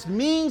 They're the most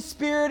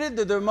mean-spirited.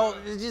 They're the most,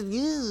 it's just,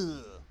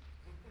 ugh.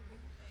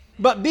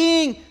 But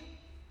being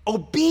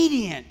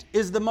obedient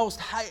is the most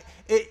high.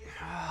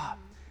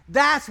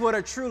 That's what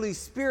a truly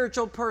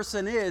spiritual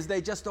person is.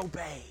 They just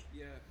obey.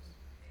 Yes.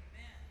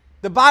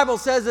 The Bible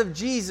says of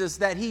Jesus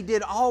that he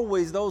did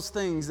always those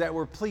things that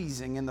were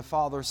pleasing in the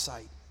Father's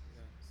sight.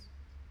 Yes.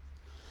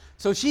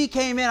 So she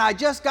came in. I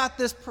just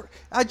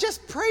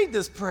prayed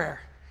this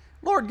prayer.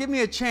 Lord, give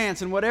me a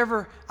chance, and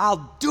whatever,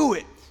 I'll do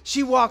it.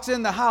 She walks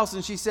in the house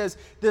and she says,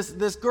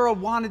 this girl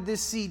wanted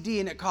this CD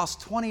and it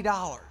cost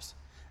 $20.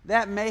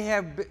 That may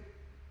have been,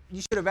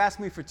 you should have asked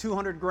me for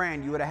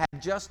 $200,000. You would have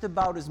had just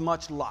about as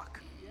much luck.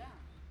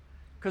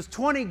 Because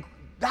 20,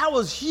 that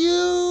was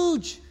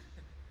huge.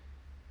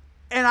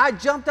 And I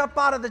jumped up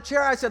out of the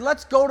chair. I said,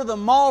 let's go to the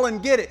mall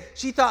and get it.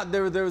 She thought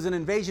there was an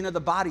invasion of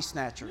the body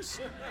snatchers.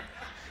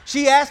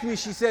 She asked me,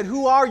 she said,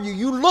 who are you?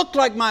 You look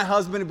like my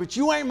husband, but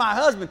you ain't my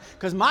husband,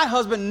 because my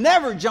husband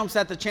never jumps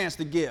at the chance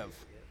to give.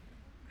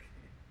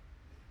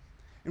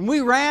 And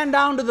we ran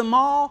down to the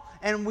mall,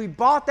 and we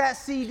bought that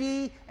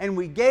CD, and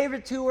we gave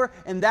it to her,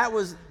 and that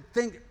was,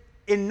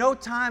 in no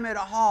time at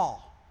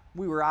all,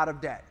 we were out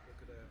of debt.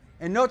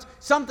 And note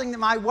something that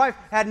my wife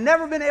had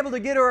never been able to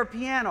get her a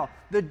piano.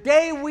 The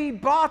day we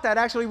bought that,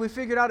 actually we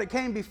figured out it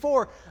came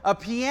before, a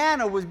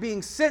piano was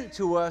being sent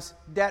to us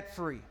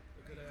debt-free.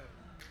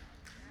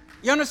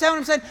 You understand what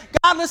I'm saying?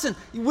 God, listen,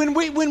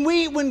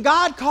 when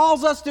God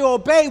calls us to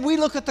obey, we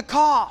look at the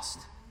cost.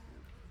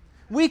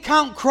 We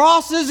count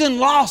crosses and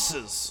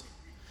losses.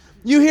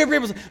 You hear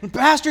people say,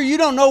 Pastor, you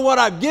don't know what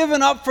I've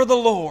given up for the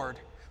Lord.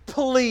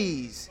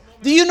 Please.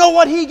 Do you know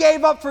what he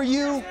gave up for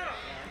you?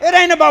 It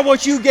ain't about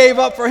what you gave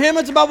up for him.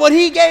 It's about what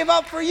he gave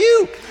up for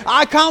you.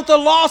 I count the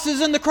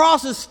losses and the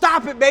crosses.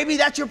 Stop it, baby.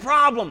 That's your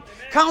problem.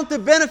 Count the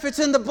benefits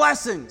and the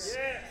blessings.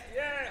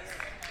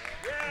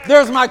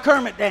 There's my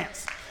Kermit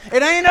dance.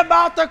 It ain't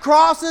about the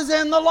crosses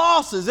and the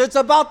losses. It's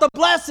about the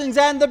blessings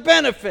and the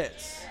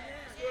benefits.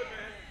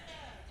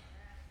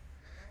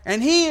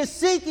 And he is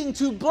seeking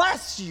to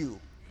bless you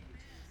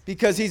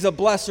because he's a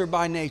blesser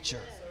by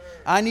nature.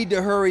 I need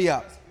to hurry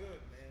up.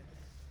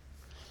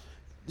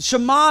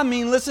 Shema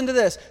means, listen to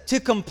this, to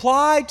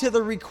comply to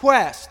the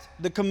request,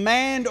 the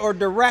command or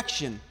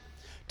direction,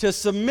 to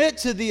submit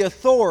to the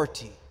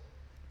authority.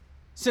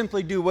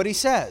 Simply do what he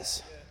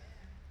says.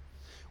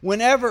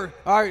 Whenever,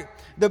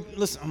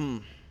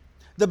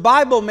 the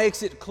Bible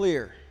makes it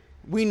clear,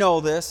 we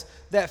know this,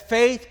 that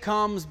faith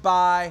comes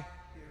by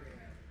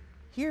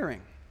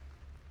hearing.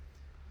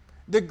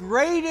 The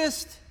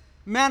greatest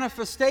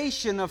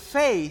manifestation of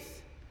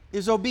faith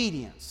is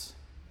obedience.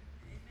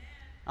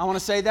 I want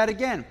to say that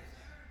again.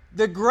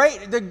 The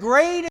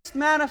greatest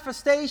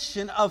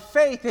manifestation of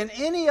faith in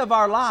any of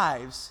our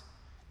lives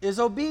is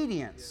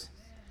obedience.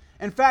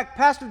 In fact,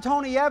 Pastor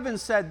Tony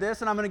Evans said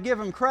this, and I'm going to give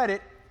him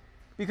credit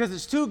because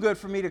it's too good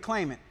for me to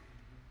claim it.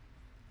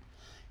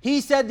 He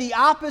said the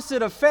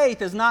opposite of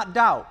faith is not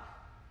doubt.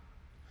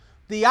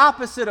 The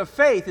opposite of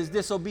faith is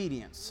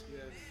disobedience.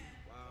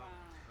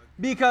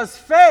 Because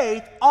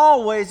faith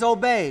always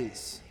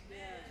obeys. Yes,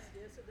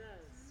 it does.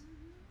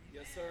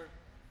 Yes, sir.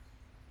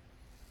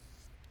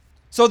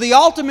 So the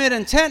ultimate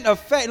intent of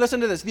faith,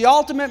 listen to this, the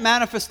ultimate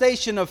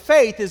manifestation of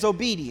faith is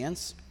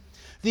obedience.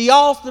 The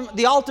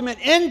ultimate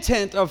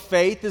intent of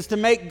faith is to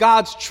make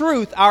God's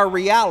truth our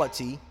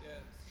reality. Yes.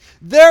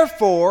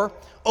 Therefore,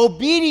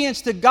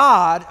 obedience to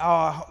God,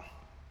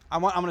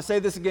 I'm going to say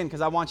this again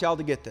because I want y'all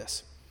to get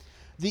this.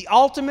 The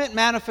ultimate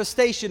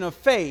manifestation of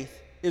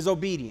faith is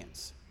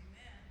obedience.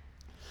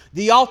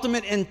 The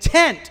ultimate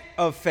intent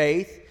of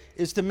faith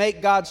is to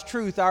make God's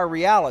truth our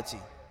reality.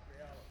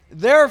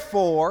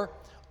 Therefore,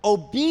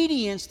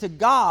 obedience to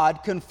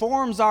God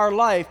conforms our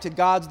life to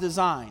God's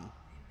design.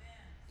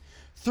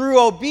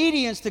 Through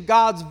obedience to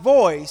God's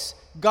voice,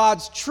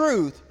 God's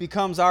truth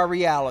becomes our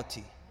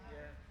reality.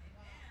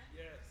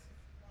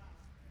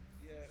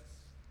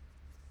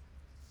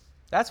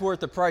 That's worth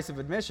the price of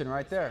admission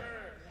right there.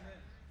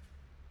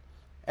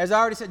 As I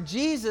already said,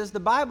 Jesus, the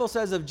Bible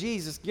says of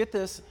Jesus, get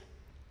this.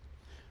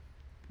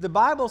 The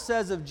Bible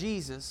says of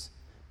Jesus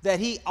that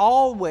he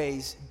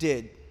always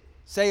did,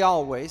 say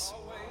always,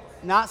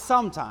 not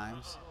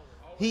sometimes.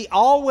 He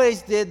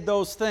always did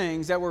those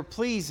things that were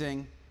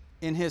pleasing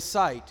in his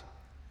sight.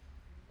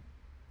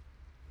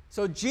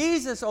 So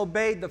Jesus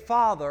obeyed the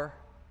Father.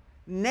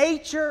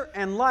 Nature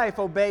and life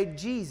obeyed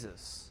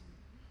Jesus.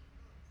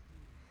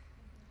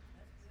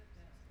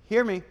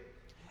 Hear me.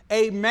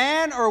 A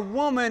man or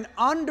woman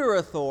under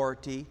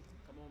authority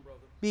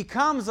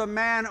becomes a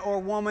man or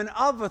woman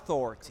of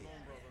authority.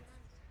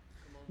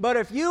 But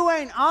if you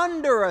ain't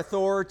under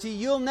authority,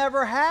 you'll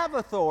never have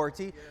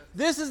authority.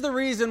 This is the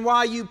reason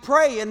why you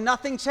pray and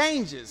nothing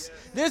changes.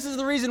 This is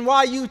the reason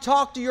why you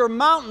talk to your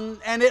mountain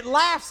and it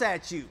laughs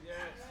at you.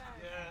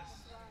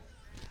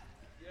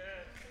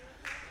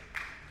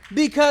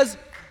 Because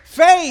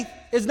faith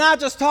is not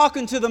just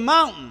talking to the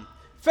mountain.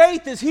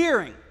 Faith is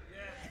hearing.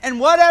 And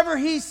whatever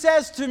He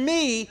says to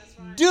me,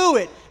 do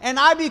it. And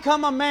I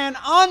become a man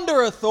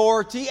under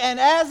authority. And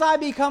as I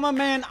become a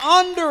man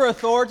under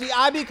authority,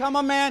 I become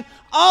a man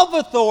of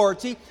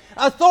authority.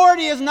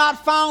 Authority is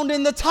not found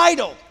in the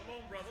title. Come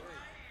on, brother.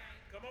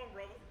 Come on,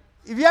 brother.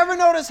 Have you ever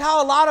noticed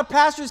how a lot of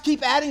pastors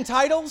keep adding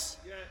titles?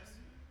 Yes.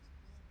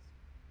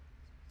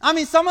 I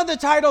mean, some of the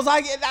titles,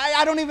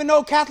 I don't even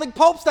know Catholic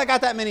popes that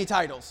got that many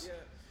titles. Yes.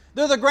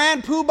 They're the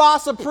Grand Poobah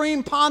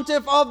Supreme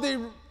Pontiff of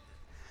the...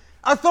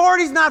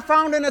 Authority is not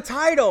found in a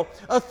title.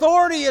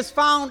 Authority is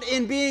found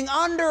in being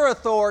under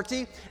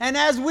authority. And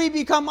as we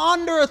become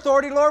under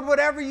authority, Lord,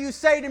 whatever you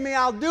say to me,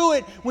 I'll do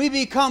it. We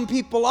become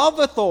people of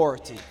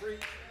authority.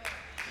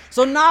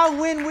 So now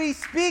when we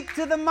speak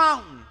to the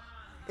mountain,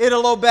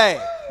 it'll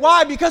obey.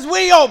 Why? Because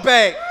we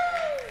obey.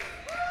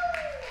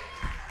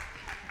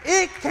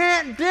 It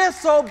can't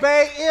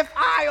disobey if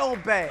I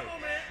obey.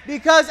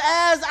 Because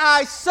as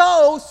I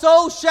sow,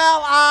 so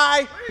shall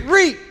I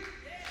reap.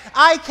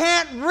 I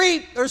can't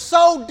reap or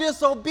sow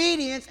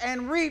disobedience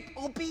and reap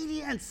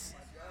obedience.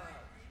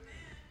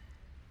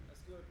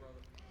 That's good,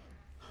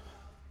 brother.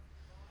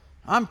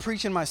 I'm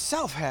preaching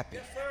myself happy.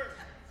 Yes, sir.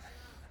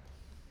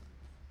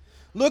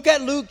 Look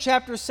at Luke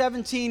chapter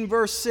 17,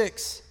 verse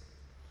 6.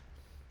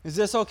 Is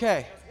this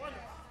okay? That's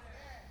wonderful.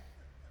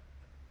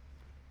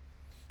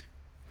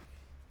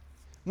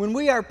 When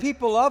we are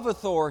people of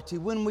authority,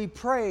 when we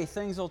pray,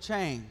 things will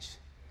change.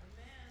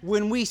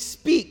 When we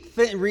speak,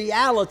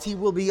 reality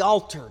will be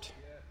altered.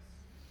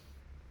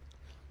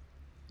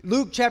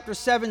 Luke chapter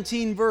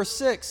 17, verse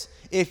 6.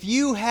 If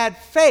you had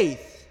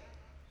faith,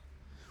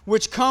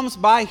 which comes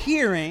by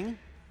hearing,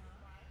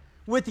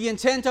 with the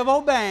intent of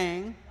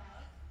obeying,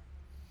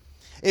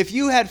 if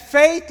you had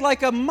faith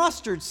like a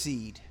mustard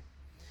seed,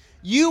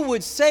 you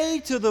would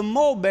say to the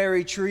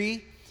mulberry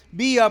tree,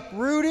 be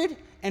uprooted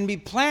and be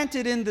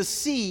planted in the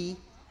sea,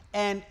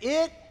 and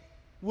it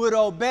would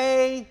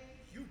obey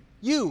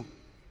you.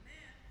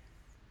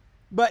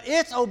 But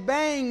its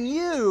obeying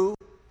you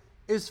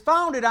is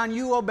founded on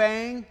you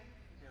obeying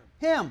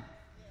Him.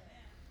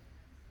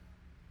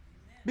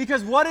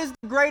 Because what is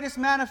the greatest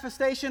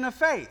manifestation of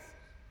faith?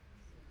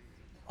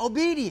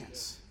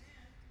 Obedience.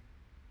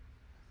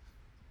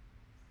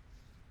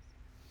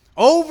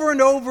 Over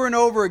and over and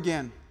over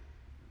again,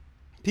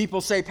 people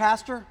say,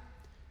 Pastor,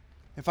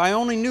 if I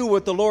only knew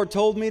what the Lord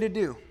told me to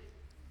do.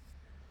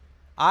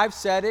 I've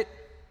said it.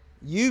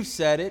 You've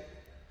said it.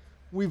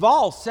 We've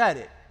all said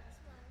it.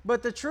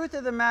 But the truth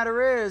of the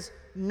matter is,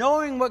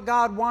 knowing what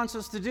God wants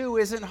us to do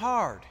isn't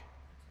hard.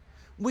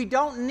 We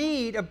don't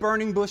need a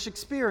burning bush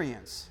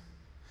experience.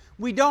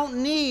 We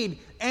don't need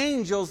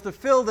angels to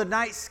fill the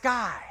night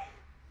sky.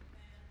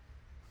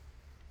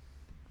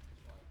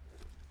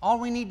 All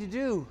we need to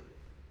do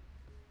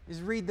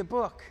is read the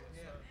book.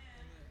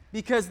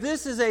 Because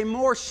this is a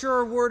more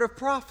sure word of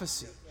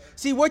prophecy.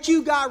 See, what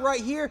you got right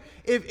here,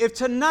 if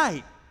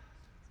tonight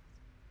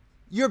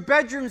your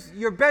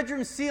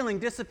bedroom ceiling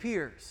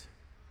disappears,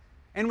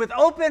 and with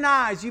open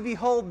eyes you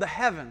behold the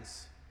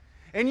heavens,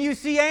 and you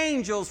see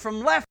angels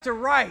from left to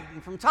right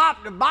and from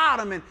top to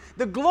bottom, and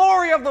the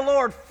glory of the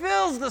Lord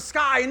fills the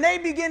sky, and they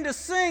begin to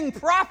sing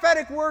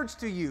prophetic words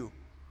to you.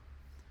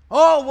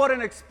 Oh, what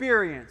an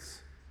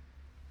experience.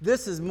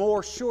 This is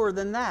more sure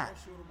than that.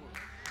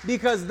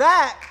 Because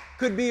that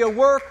could be a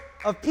work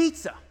of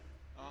pizza.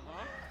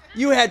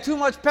 You had too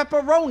much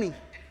pepperoni.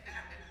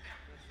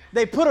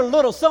 They put a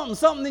little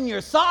something in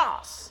your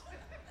sauce.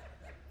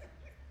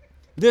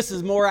 This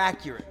is more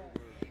accurate.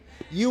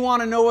 You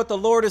want to know what the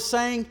Lord is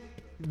saying?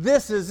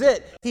 This is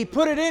it. He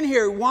put it in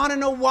here. Want to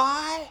know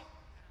why?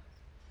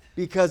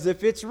 Because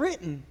if it's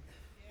written,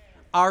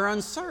 our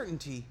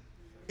uncertainty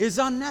is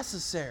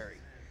unnecessary.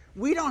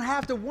 We don't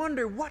have to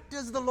wonder, what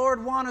does the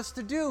Lord want us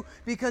to do?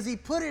 Because He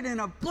put it in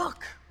a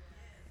book.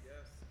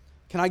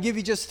 Can I give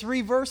you just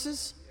 3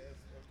 verses?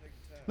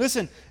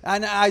 Listen,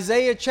 in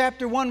Isaiah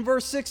chapter 1,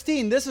 verse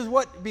 16, this is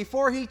what,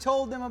 before He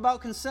told them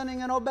about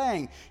consenting and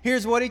obeying,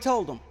 here's what He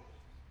told them.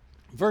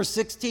 Verse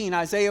 16,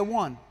 Isaiah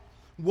 1,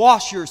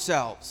 wash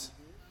yourselves,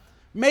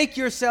 make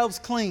yourselves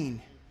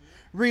clean,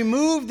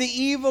 remove the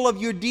evil of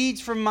your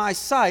deeds from my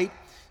sight,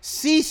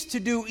 cease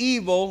to do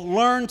evil,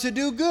 learn to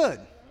do good.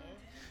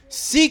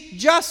 Seek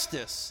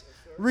justice,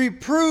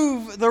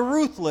 reprove the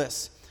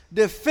ruthless,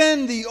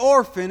 defend the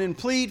orphan, and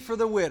plead for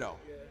the widow.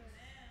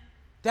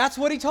 That's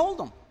what He told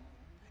them.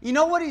 You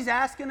know what He's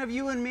asking of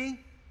you and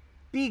me?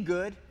 Be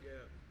good.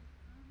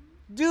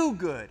 Do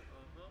good.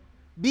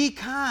 Be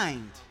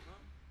kind.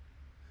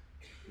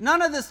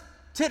 None of this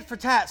tit for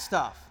tat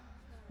stuff.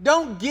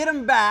 Don't get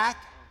them back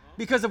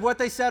because of what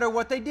they said or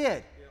what they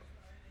did.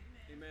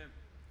 Amen.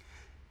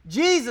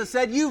 Jesus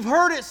said, you've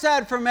heard it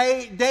said from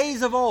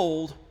days of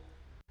old,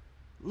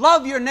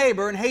 love your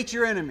neighbor and hate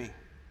your enemy.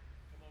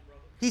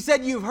 He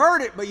said, you've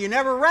heard it, but you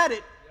never read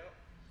it.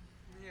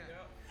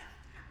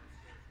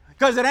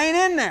 Because it ain't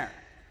in there.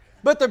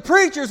 But the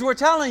preachers were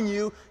telling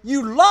you,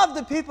 you love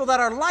the people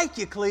that are like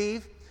you,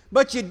 Cleve,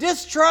 but you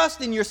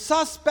distrust and you're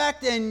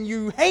suspect and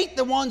you hate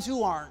the ones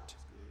who aren't.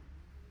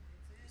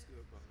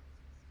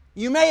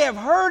 You may have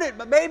heard it,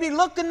 but maybe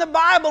look in the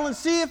Bible and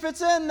see if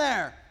it's in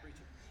there.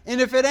 And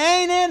if it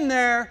ain't in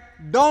there,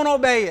 don't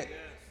obey it.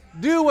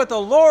 Do what the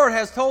Lord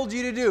has told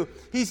you to do.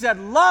 He said,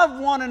 love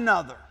one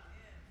another.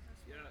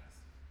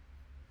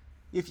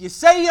 If you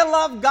say you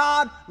love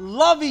God,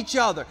 love each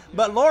other.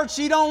 But Lord,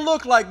 she don't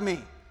look like me.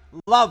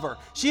 Love her.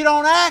 She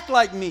don't act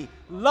like me.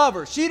 Love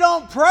her. She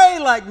don't pray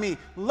like me.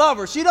 Love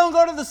her. She don't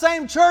go to the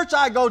same church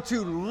I go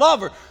to.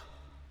 Love her.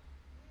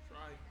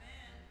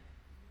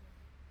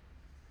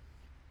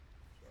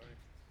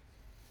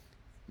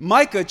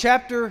 Micah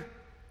chapter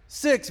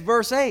 6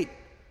 verse 8.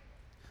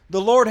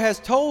 The Lord has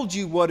told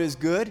you what is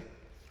good,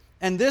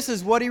 and this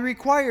is what He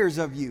requires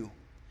of you.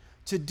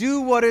 To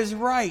do what is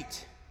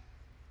right.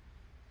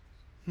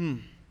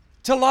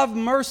 To love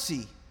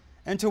mercy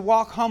and to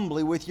walk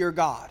humbly with your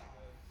God.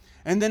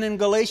 And then in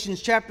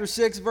Galatians chapter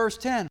 6 verse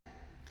 10.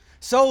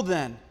 So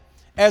then,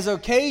 as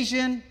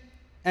occasion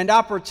and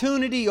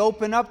opportunity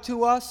open up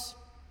to us,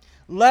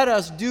 let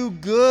us do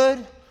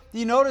good. Do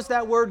you notice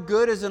that word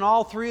good is in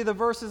all three of the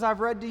verses I've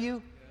read to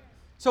you?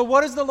 So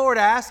what is the Lord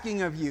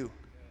asking of you?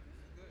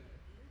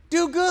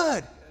 Do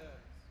good.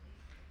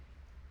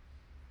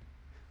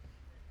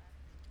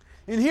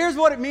 And here's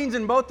what it means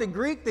in both the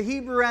Greek, the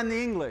Hebrew, and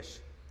the English.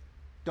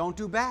 Don't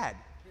do bad.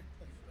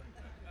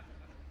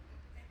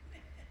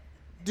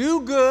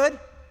 Do good.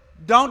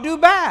 Don't do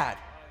bad.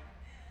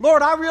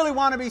 Lord, I really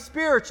want to be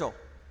spiritual.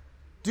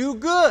 Do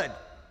good.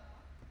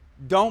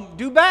 Don't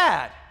do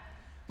bad.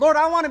 Lord,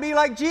 I want to be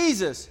like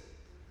Jesus.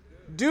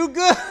 Do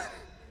good.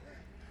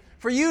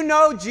 For you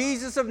know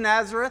Jesus of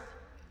Nazareth,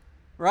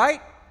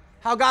 right?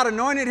 How God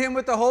anointed Him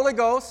with the Holy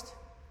Ghost.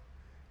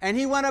 And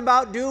He went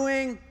about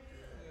doing...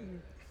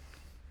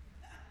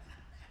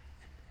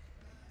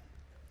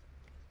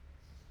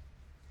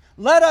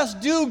 Let us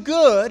do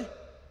good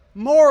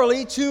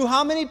morally to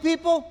how many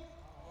people?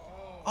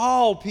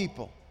 All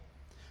people.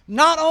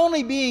 Not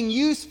only being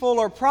useful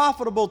or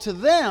profitable to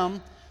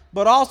them,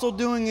 but also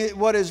doing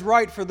what is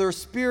right for their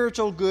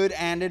spiritual good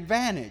and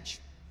advantage.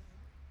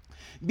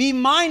 Be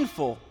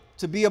mindful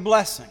to be a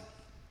blessing.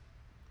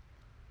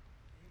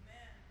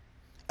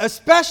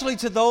 Especially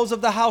to those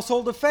of the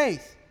household of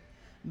faith.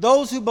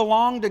 Those who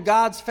belong to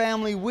God's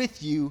family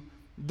with you,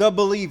 the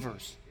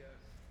believers.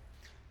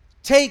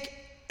 Take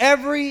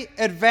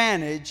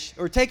advantage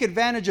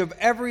of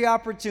every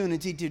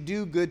opportunity to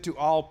do good to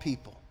all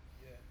people.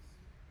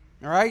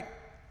 All right?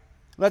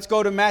 Let's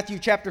go to Matthew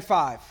chapter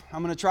 5.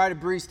 I'm going to try to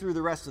breeze through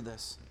the rest of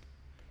this.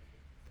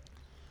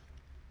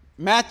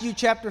 Matthew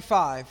chapter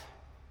 5.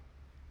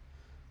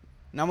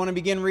 And I want to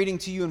begin reading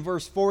to you in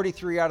verse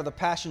 43 out of the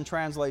Passion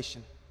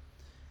Translation.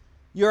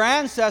 Your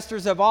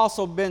ancestors have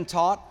also been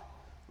taught,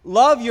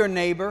 love your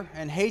neighbor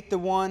and hate the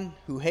one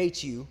who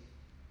hates you.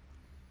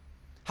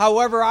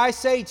 However, I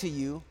say to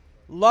you,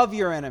 love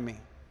your enemy.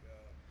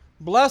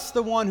 Bless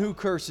the one who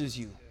curses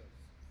you.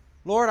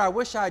 Lord, I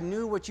wish I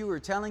knew what you were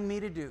telling me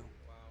to do.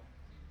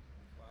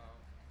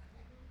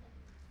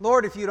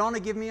 Lord, if you'd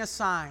only give me a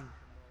sign,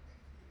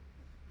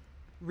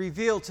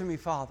 reveal to me,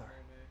 Father.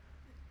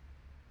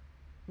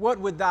 What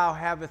would thou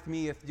haveth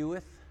me if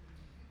doeth?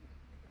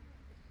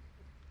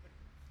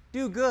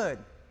 Do good.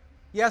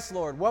 Yes,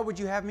 Lord, what would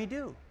you have me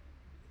do?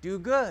 Do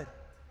good.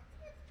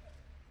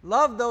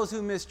 Love those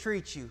who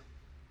mistreat you.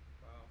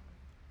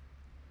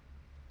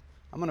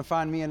 I'm going to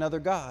find me another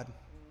God.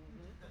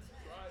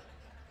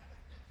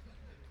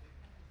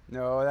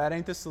 No, that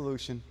ain't the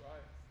solution.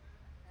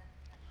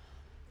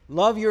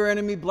 Love your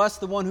enemy, bless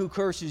the one who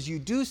curses you.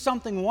 Do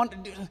something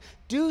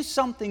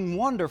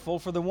wonderful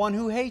for the one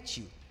who hates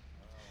you.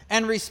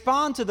 And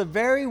respond to the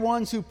very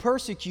ones who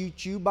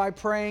persecute you by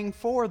praying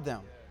for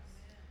them.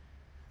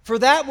 For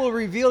that will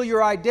reveal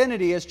your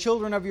identity as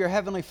children of your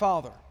heavenly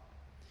Father.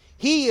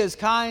 He is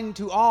kind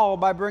to all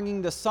by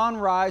bringing the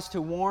sunrise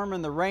to warm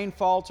and the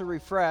rainfall to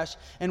refresh,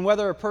 and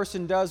whether a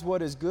person does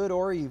what is good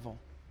or evil.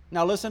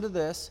 Now listen to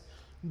this.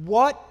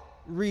 What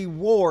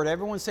reward,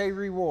 everyone say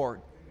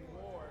reward.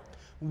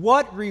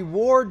 What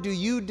reward do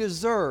you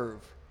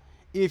deserve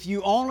if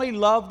you only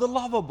love the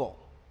lovable?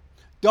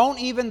 Don't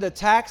even the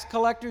tax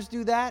collectors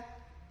do that?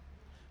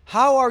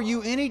 How are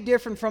you any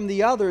different from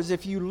the others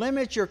if you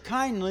limit your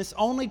kindness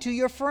only to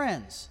your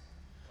friends?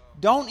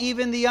 Don't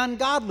even the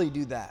ungodly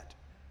do that?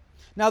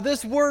 Now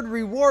this word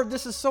reward,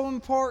 this is so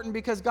important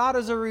because God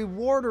is a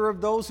rewarder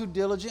of those who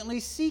diligently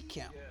seek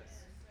Him.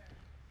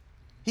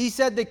 He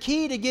said the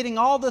key to getting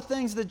all the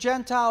things the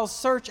Gentiles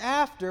search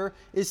after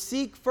is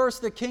seek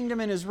first the kingdom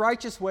and His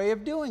righteous way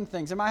of doing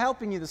things. Am I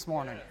helping you this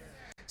morning?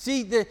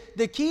 See,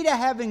 the key to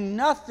having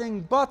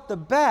nothing but the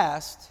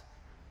best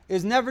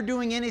is never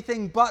doing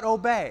anything but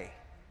obey.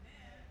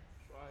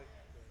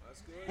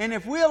 And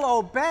if we'll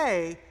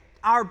obey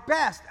our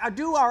best,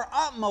 do our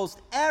utmost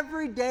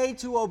every day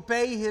to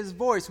obey His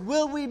voice,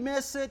 will we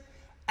miss it?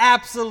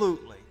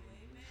 Absolutely.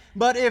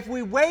 But if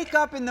we wake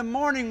up in the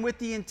morning with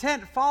the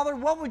intent, Father,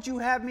 what would you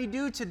have me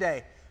do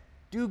today?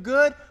 Do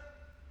good?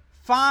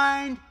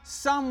 Find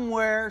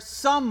somewhere,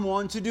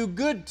 someone to do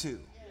good to.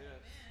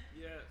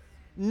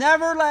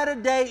 Never let a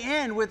day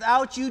end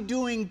without you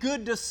doing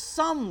good to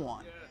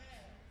someone.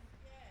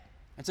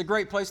 It's a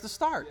great place to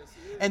start.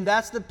 And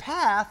that's the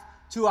path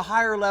to a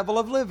higher level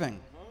of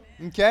living.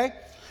 Okay?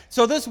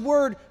 So this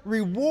word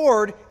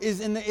reward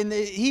is in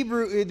the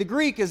Hebrew, the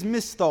Greek is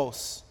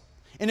misthos.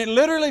 And it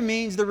literally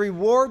means the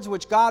rewards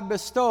which God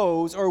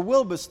bestows or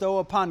will bestow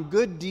upon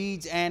good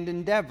deeds and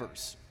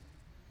endeavors.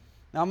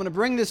 Now I'm going to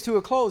bring this to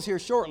a close here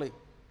shortly,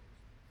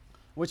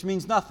 which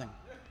means nothing.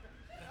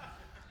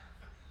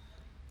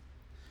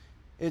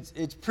 It's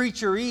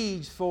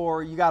preacherese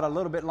for you got a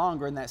little bit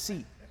longer in that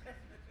seat.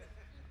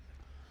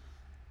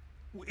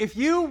 If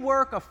you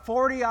work a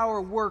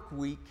 40-hour work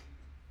week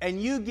and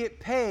you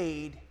get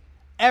paid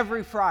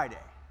every Friday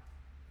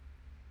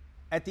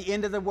at the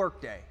end of the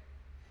workday.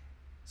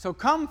 So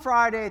come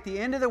Friday at the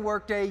end of the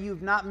workday,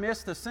 you've not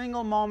missed a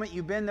single moment,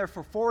 you've been there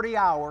for 40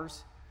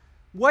 hours.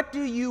 What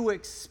do you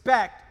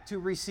expect to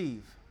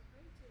receive?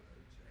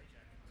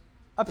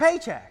 A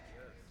paycheck.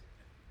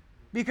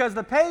 Because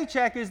the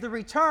paycheck is the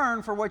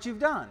return for what you've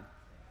done.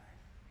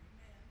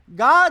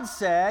 God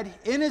said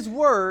in His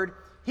Word,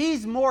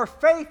 He's more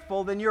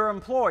faithful than your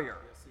employer.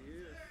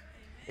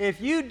 If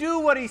you do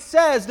what He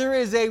says, there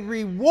is a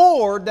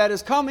reward that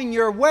is coming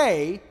your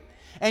way,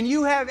 and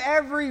you have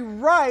every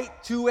right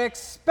to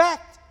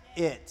expect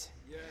it.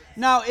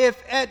 Now,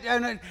 if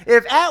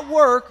at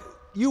work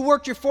you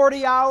worked your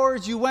 40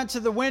 hours, you went to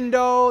the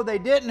window, they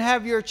didn't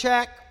have your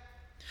check,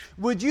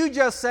 would you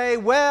just say,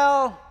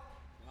 well,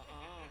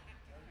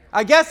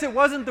 I guess it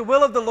wasn't the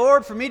will of the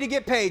Lord for me to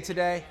get paid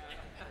today?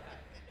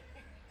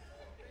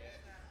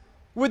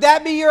 Would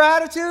that be your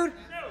attitude?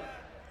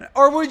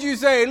 Or would you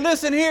say,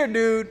 listen here,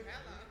 dude,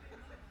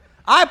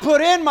 I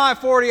put in my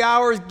 40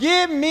 hours,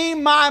 give me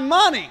my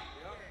money.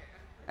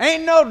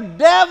 Ain't no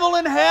devil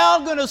in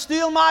hell going to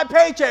steal my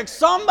paycheck.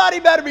 Somebody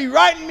better be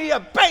writing me a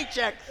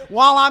paycheck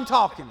while I'm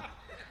talking.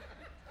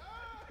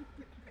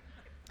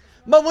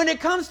 But when it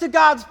comes to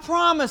God's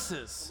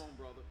promises,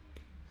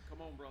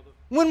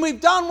 when we've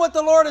done what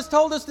the Lord has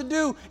told us to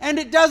do and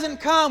it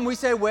doesn't come, we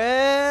say,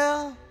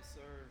 well,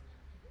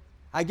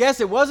 I guess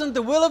it wasn't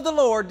the will of the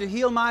Lord to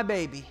heal my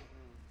baby.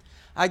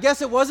 I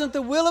guess it wasn't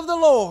the will of the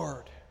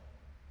Lord.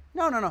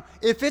 No.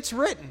 If it's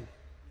written,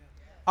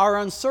 our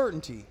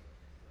uncertainty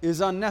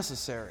is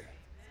unnecessary.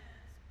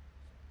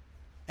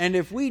 And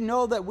if we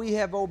know that we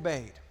have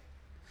obeyed,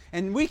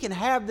 and we can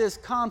have this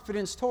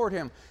confidence toward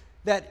Him,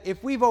 that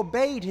if we've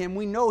obeyed Him,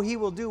 we know He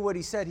will do what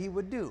He said He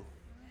would do.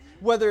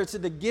 Whether it's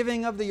the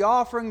giving of the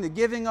offering, the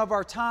giving of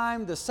our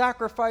time, the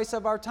sacrifice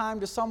of our time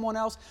to someone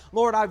else.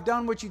 Lord, I've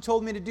done what you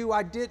told me to do.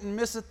 I didn't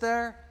miss it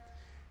there.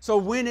 So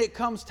when it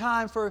comes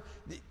time for...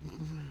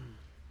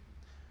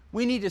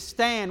 we need to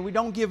stand. We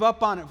don't give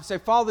up on it. We say,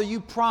 Father,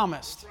 you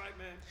promised. Right,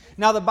 man.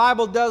 Now, the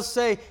Bible does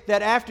say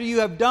that after you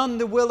have done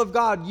the will of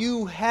God,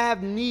 you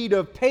have need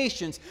of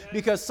patience,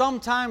 because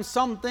sometimes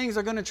some things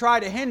are going to try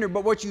to hinder.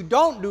 But what you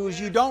don't do is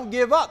you don't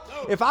give up.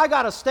 If I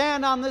got to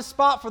stand on this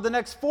spot for the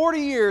next 40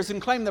 years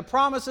and claim the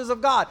promises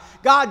of God,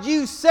 God,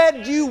 you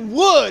said you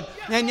would,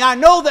 and I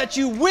know that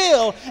you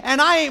will, and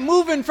I ain't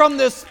moving from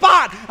this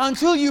spot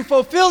until you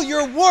fulfill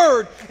your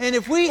word. And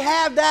if we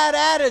have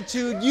that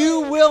attitude,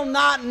 you will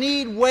not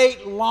need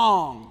wait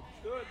long.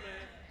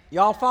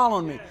 Y'all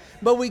following me?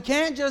 But we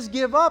can't just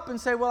give up and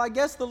say, well, I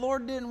guess the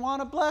Lord didn't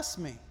want to bless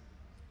me.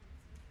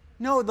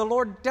 No, the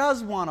Lord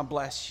does want to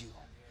bless you.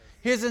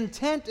 His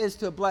intent is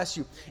to bless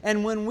you.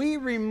 And when we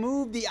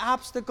remove the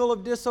obstacle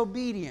of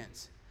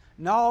disobedience,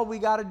 now all we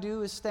got to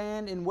do is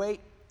stand and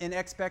wait in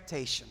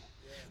expectation.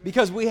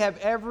 Because we have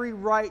every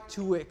right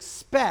to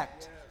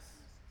expect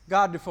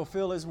God to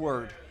fulfill His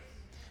word.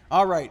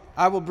 All right,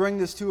 I will bring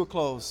this to a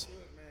close.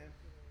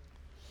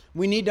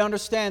 We need to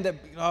understand that,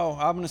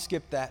 I'm going to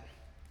skip that.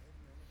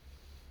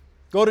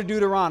 Go to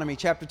Deuteronomy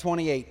chapter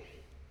 28.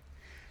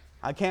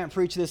 I can't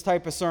preach this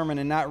type of sermon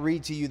and not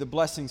read to you the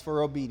blessings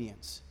for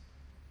obedience.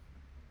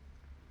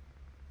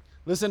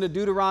 Listen to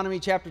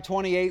Deuteronomy chapter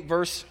 28,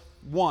 verse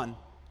 1.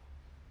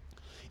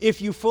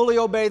 If you fully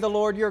obey the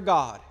Lord your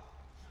God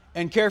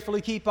and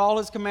carefully keep all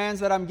His commands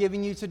that I'm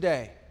giving you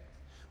today.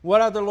 What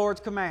are the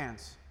Lord's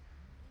commands?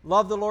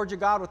 Love the Lord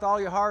your God with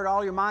all your heart,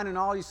 all your mind, and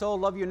all your soul.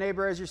 Love your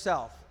neighbor as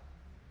yourself.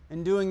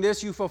 In doing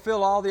this, you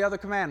fulfill all the other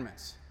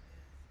commandments.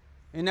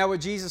 Isn't that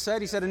what Jesus said?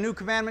 He said, a new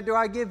commandment do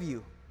I give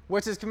you.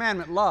 What's His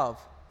commandment? Love.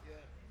 Yeah.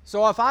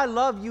 So if I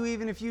love you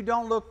even if you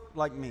don't look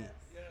like me,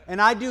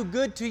 and I do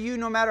good to you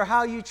no matter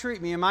how you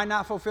treat me, am I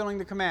not fulfilling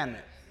the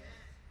commandment?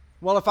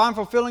 Well, if I'm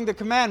fulfilling the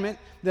commandment,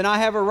 then I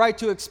have a right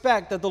to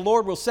expect that the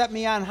Lord will set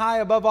me on high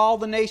above all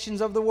the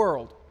nations of the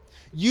world.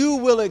 You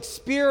will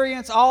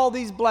experience all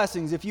these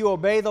blessings if you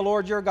obey the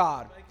Lord your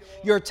God.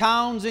 Your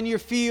towns and your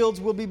fields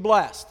will be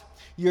blessed.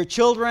 Your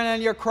children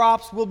and your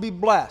crops will be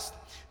blessed.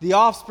 The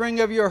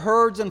offspring of your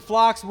herds and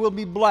flocks will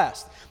be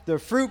blessed. The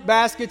fruit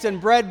baskets and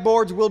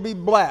breadboards will be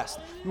blessed.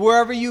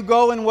 Wherever you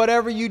go and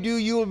whatever you do,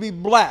 you will be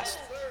blessed.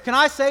 Can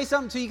I say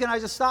something to you? Can I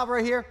just stop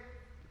right here?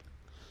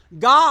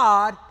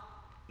 God,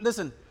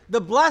 listen, the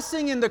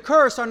blessing and the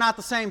curse are not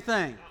the same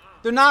thing.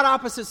 They're not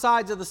opposite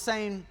sides of the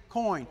same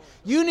coin.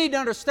 You need to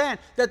understand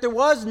that there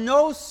was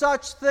no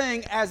such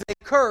thing as a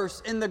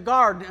curse in the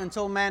garden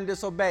until man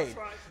disobeyed.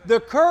 The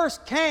curse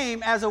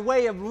came as a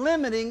way of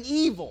limiting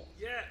evil.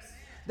 Yes.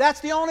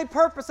 That's the only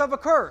purpose of a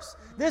curse.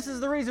 This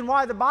is the reason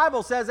why the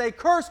Bible says a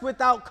curse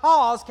without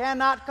cause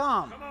cannot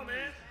come. Come on,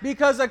 man.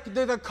 Because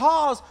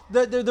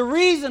the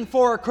reason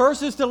for a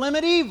curse is to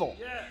limit evil.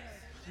 Yes.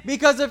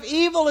 Because if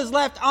evil is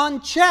left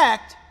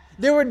unchecked,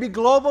 there would be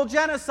global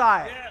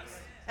genocide.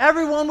 Yes.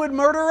 Everyone would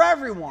murder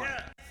everyone.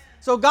 Yes.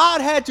 So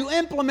God had to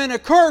implement a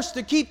curse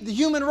to keep the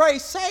human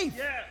race safe.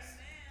 Yes.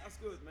 That's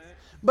good, man.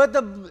 But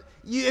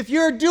if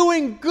you're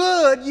doing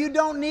good, you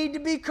don't need to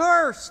be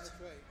cursed.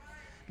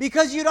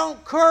 Because you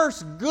don't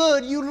curse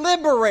good, you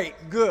liberate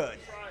good.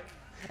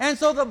 And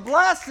so the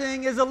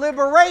blessing is a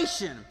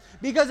liberation.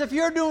 Because if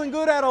you're doing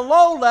good at a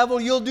low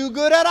level, you'll do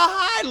good at a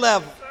high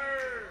level.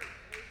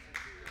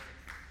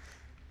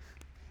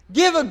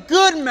 Give a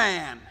good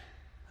man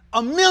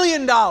 $1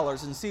 million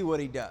and see what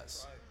he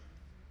does.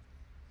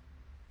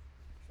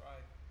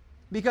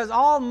 Because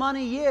all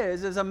money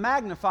is a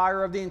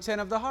magnifier of the intent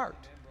of the heart.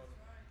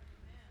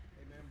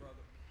 Amen, brother.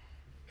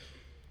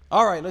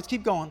 All right, let's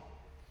keep going.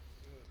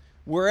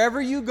 Wherever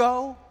you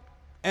go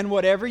and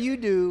whatever you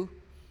do,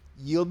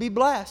 you'll be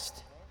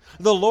blessed.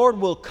 The Lord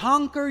will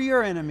conquer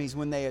your enemies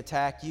when they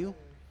attack you.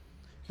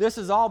 This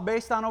is all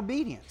based on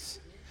obedience.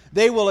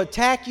 They will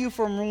attack you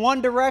from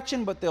one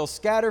direction, but they'll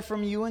scatter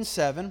from you in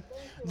 7.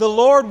 The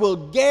Lord will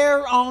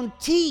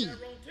guarantee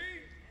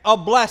a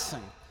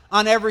blessing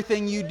on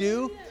everything you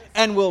do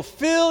and will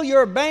fill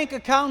your bank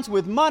accounts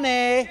with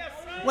money.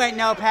 Wait,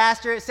 no,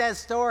 Pastor, it says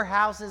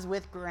storehouses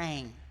with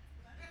grain.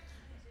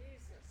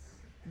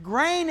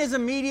 Grain is a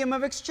medium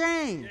of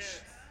exchange.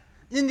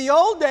 In the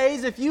old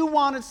days, if you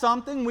wanted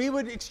something, we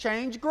would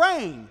exchange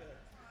grain.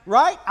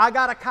 Right? I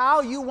got a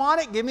cow, you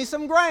want it, give me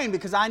some grain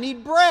because I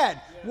need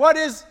bread. What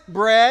is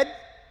bread?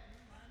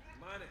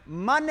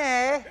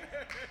 Money.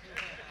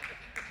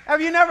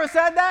 Have you never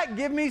said that?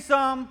 Give me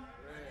some.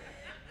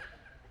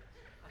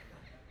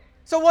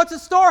 So what's a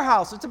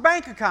storehouse? It's a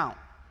bank account.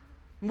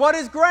 What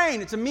is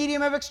grain? It's a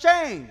medium of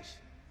exchange.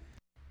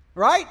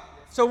 Right?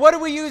 So what do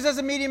we use as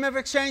a medium of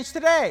exchange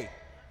today?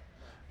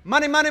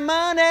 Money, money,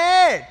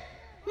 money.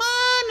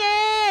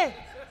 Money.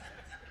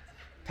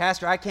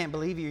 Pastor, I can't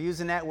believe you're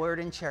using that word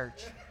in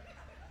church.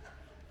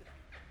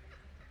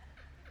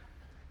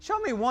 Show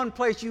me one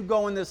place you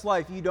go in this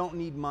life you don't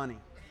need money.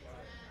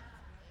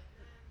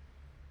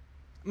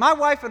 My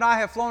wife and I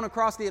have flown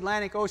across the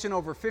Atlantic Ocean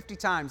over 50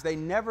 times. They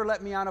never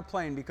let me on a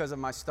plane because of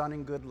my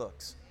stunning good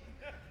looks.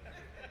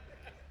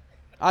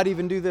 I'd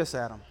even do this,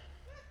 Adam.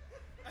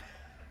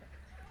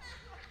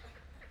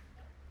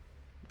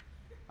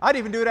 I'd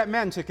even do it at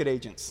men ticket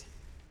agents.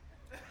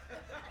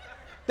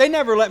 They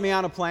never let me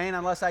on a plane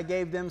unless I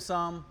gave them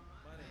some.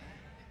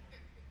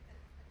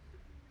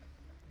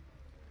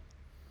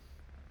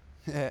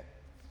 The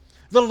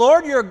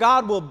Lord your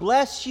God will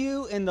bless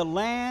you in the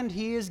land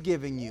He is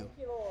giving you.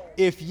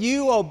 If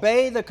you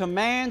obey the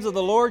commands of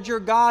the Lord your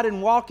God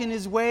and walk in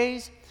His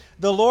ways,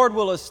 the Lord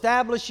will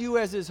establish you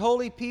as His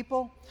holy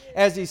people,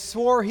 as He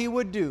swore He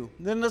would do.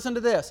 Then listen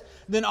to this.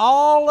 Then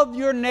all of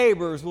your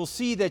neighbors will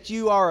see that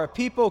you are a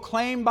people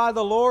claimed by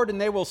the Lord, and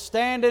they will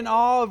stand in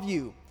awe of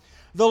you.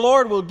 The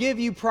Lord will give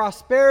you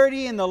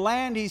prosperity in the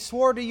land He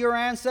swore to your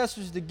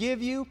ancestors to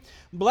give you,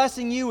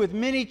 blessing you with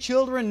many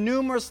children,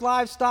 numerous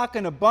livestock,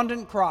 and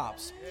abundant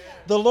crops.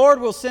 The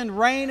Lord will send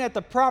rain at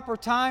the proper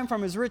time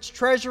from His rich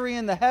treasury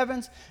in the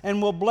heavens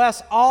and will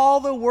bless all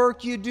the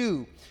work you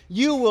do.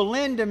 You will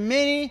lend to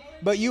many,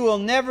 but you will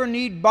never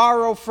need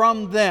borrow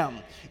from them.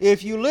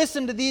 If you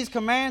listen to these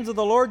commands of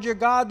the Lord your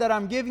God that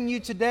I'm giving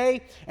you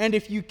today, and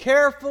if you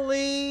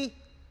carefully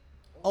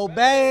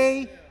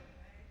obey,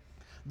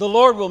 the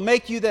Lord will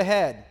make you the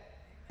head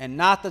and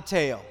not the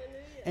tail.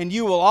 And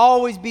you will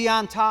always be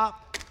on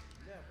top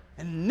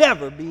and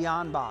never be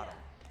on bottom.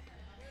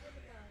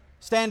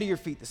 Stand to your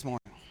feet this morning.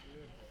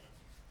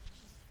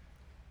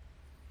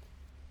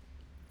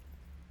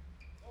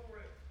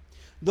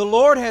 The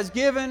Lord has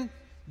given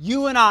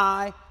you and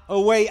I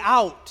a way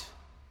out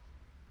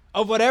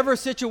of whatever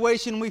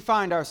situation we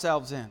find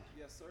ourselves in.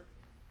 Yes, sir.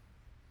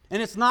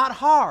 And it's not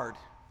hard.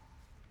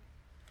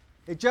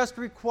 It just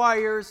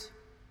requires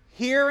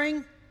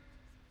hearing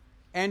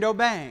and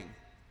obeying.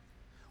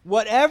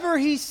 Whatever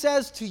He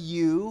says to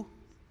you,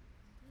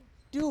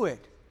 do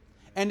it.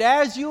 And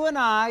as you and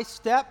I,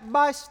 step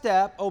by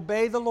step,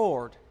 obey the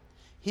Lord,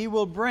 He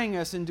will bring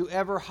us into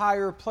ever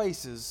higher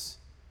places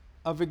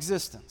of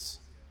existence.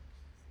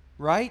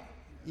 Right?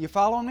 You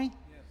follow me?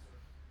 Yes.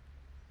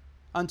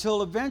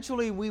 Until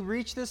eventually we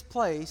reach this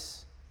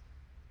place,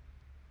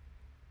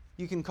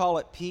 you can call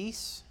it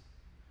peace,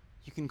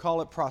 you can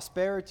call it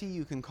prosperity,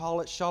 you can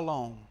call it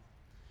shalom.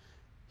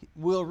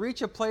 We'll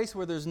reach a place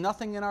where there's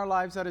nothing in our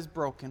lives that is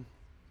broken.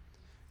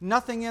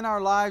 Nothing in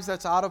our lives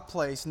that's out of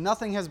place.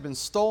 Nothing has been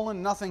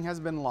stolen. Nothing has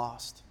been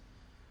lost.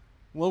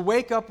 We'll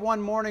wake up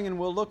one morning and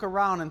we'll look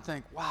around and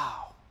think,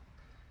 wow,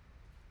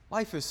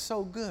 life is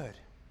so good.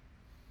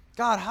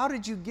 God, how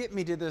did you get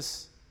me to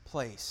this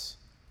place?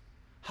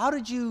 How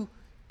did you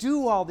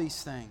do all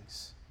these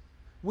things.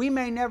 We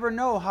may never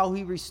know how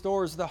He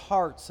restores the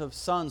hearts of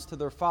sons to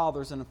their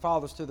fathers and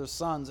fathers to their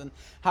sons, and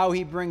how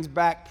He brings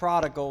back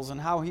prodigals,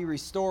 and how He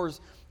restores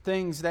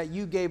things that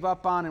you gave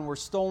up on and were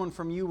stolen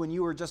from you when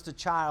you were just a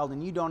child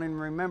and you don't even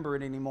remember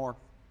it anymore.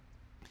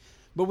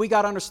 But we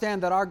got to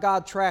understand that our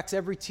God tracks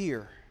every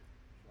tear.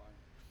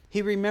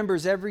 He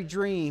remembers every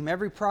dream,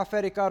 every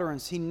prophetic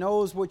utterance. He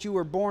knows what you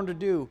were born to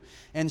do.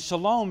 And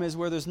shalom is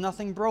where there's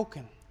nothing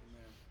broken.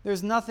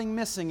 There's nothing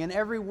missing, and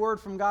every word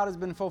from God has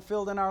been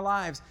fulfilled in our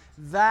lives.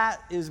 That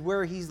is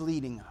where He's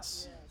leading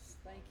us. Yes.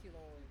 Thank you,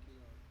 Lord.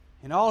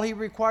 And all He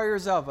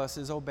requires of us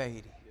is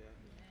obey.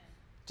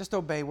 Just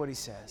obey what He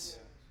says.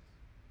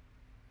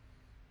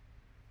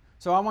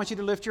 So I want you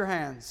to lift your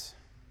hands.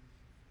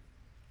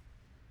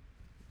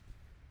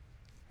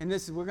 And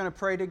we're going to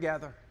pray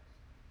together.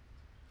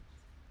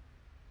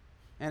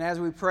 And as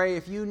we pray,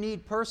 if you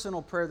need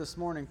personal prayer this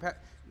morning,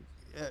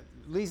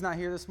 Lee's not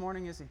here this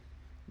morning, is he?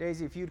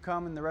 Daisy, if you'd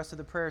come, and the rest of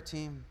the prayer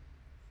team.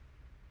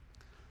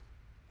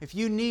 If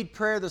you need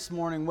prayer this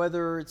morning,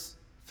 whether it's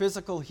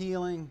physical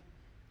healing,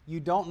 you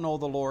don't know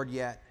the Lord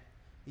yet,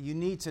 you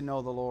need to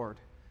know the Lord.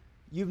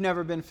 You've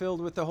never been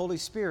filled with the Holy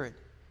Spirit.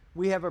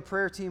 We have a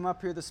prayer team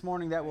up here this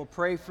morning that will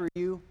pray for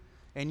you,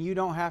 and you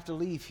don't have to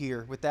leave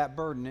here with that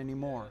burden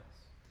anymore.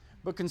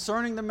 But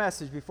concerning the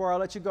message, before I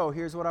let you go,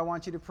 here's what I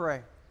want you to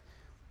pray.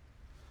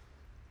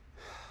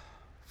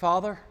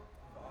 Father,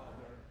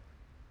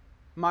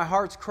 my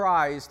heart's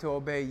cry is to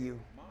obey you.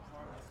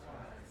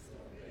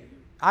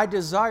 I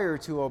desire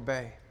to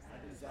obey.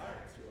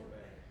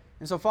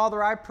 And so,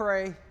 Father, I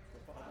pray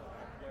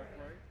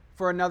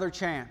for another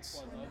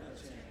chance.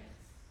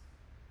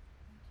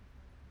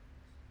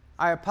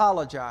 I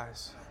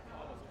apologize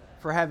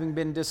for having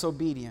been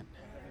disobedient.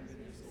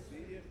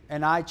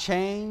 And I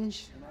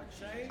change,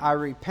 I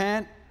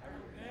repent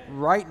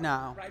right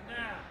now.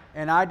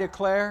 And I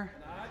declare,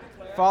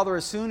 Father,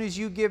 as soon as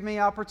you give me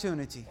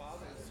opportunity,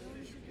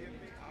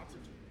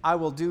 I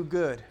will do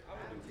good.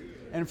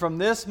 And from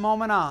this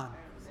moment on,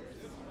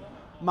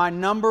 my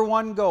number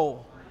one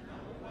goal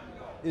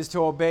is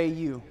to obey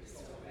you,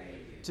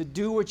 to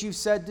do what you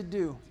said to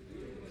do,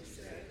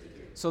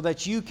 so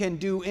that you can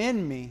do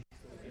in me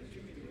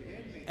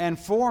and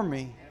for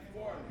me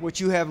what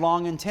you have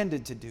long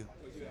intended to do.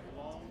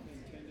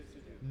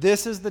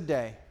 This is the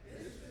day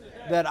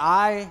that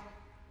I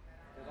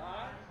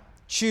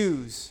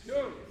choose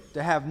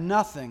to have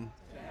nothing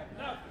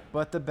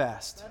but the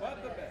best.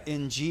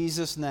 In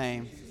Jesus'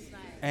 name,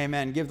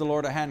 amen. Give the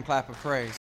Lord a hand clap of praise.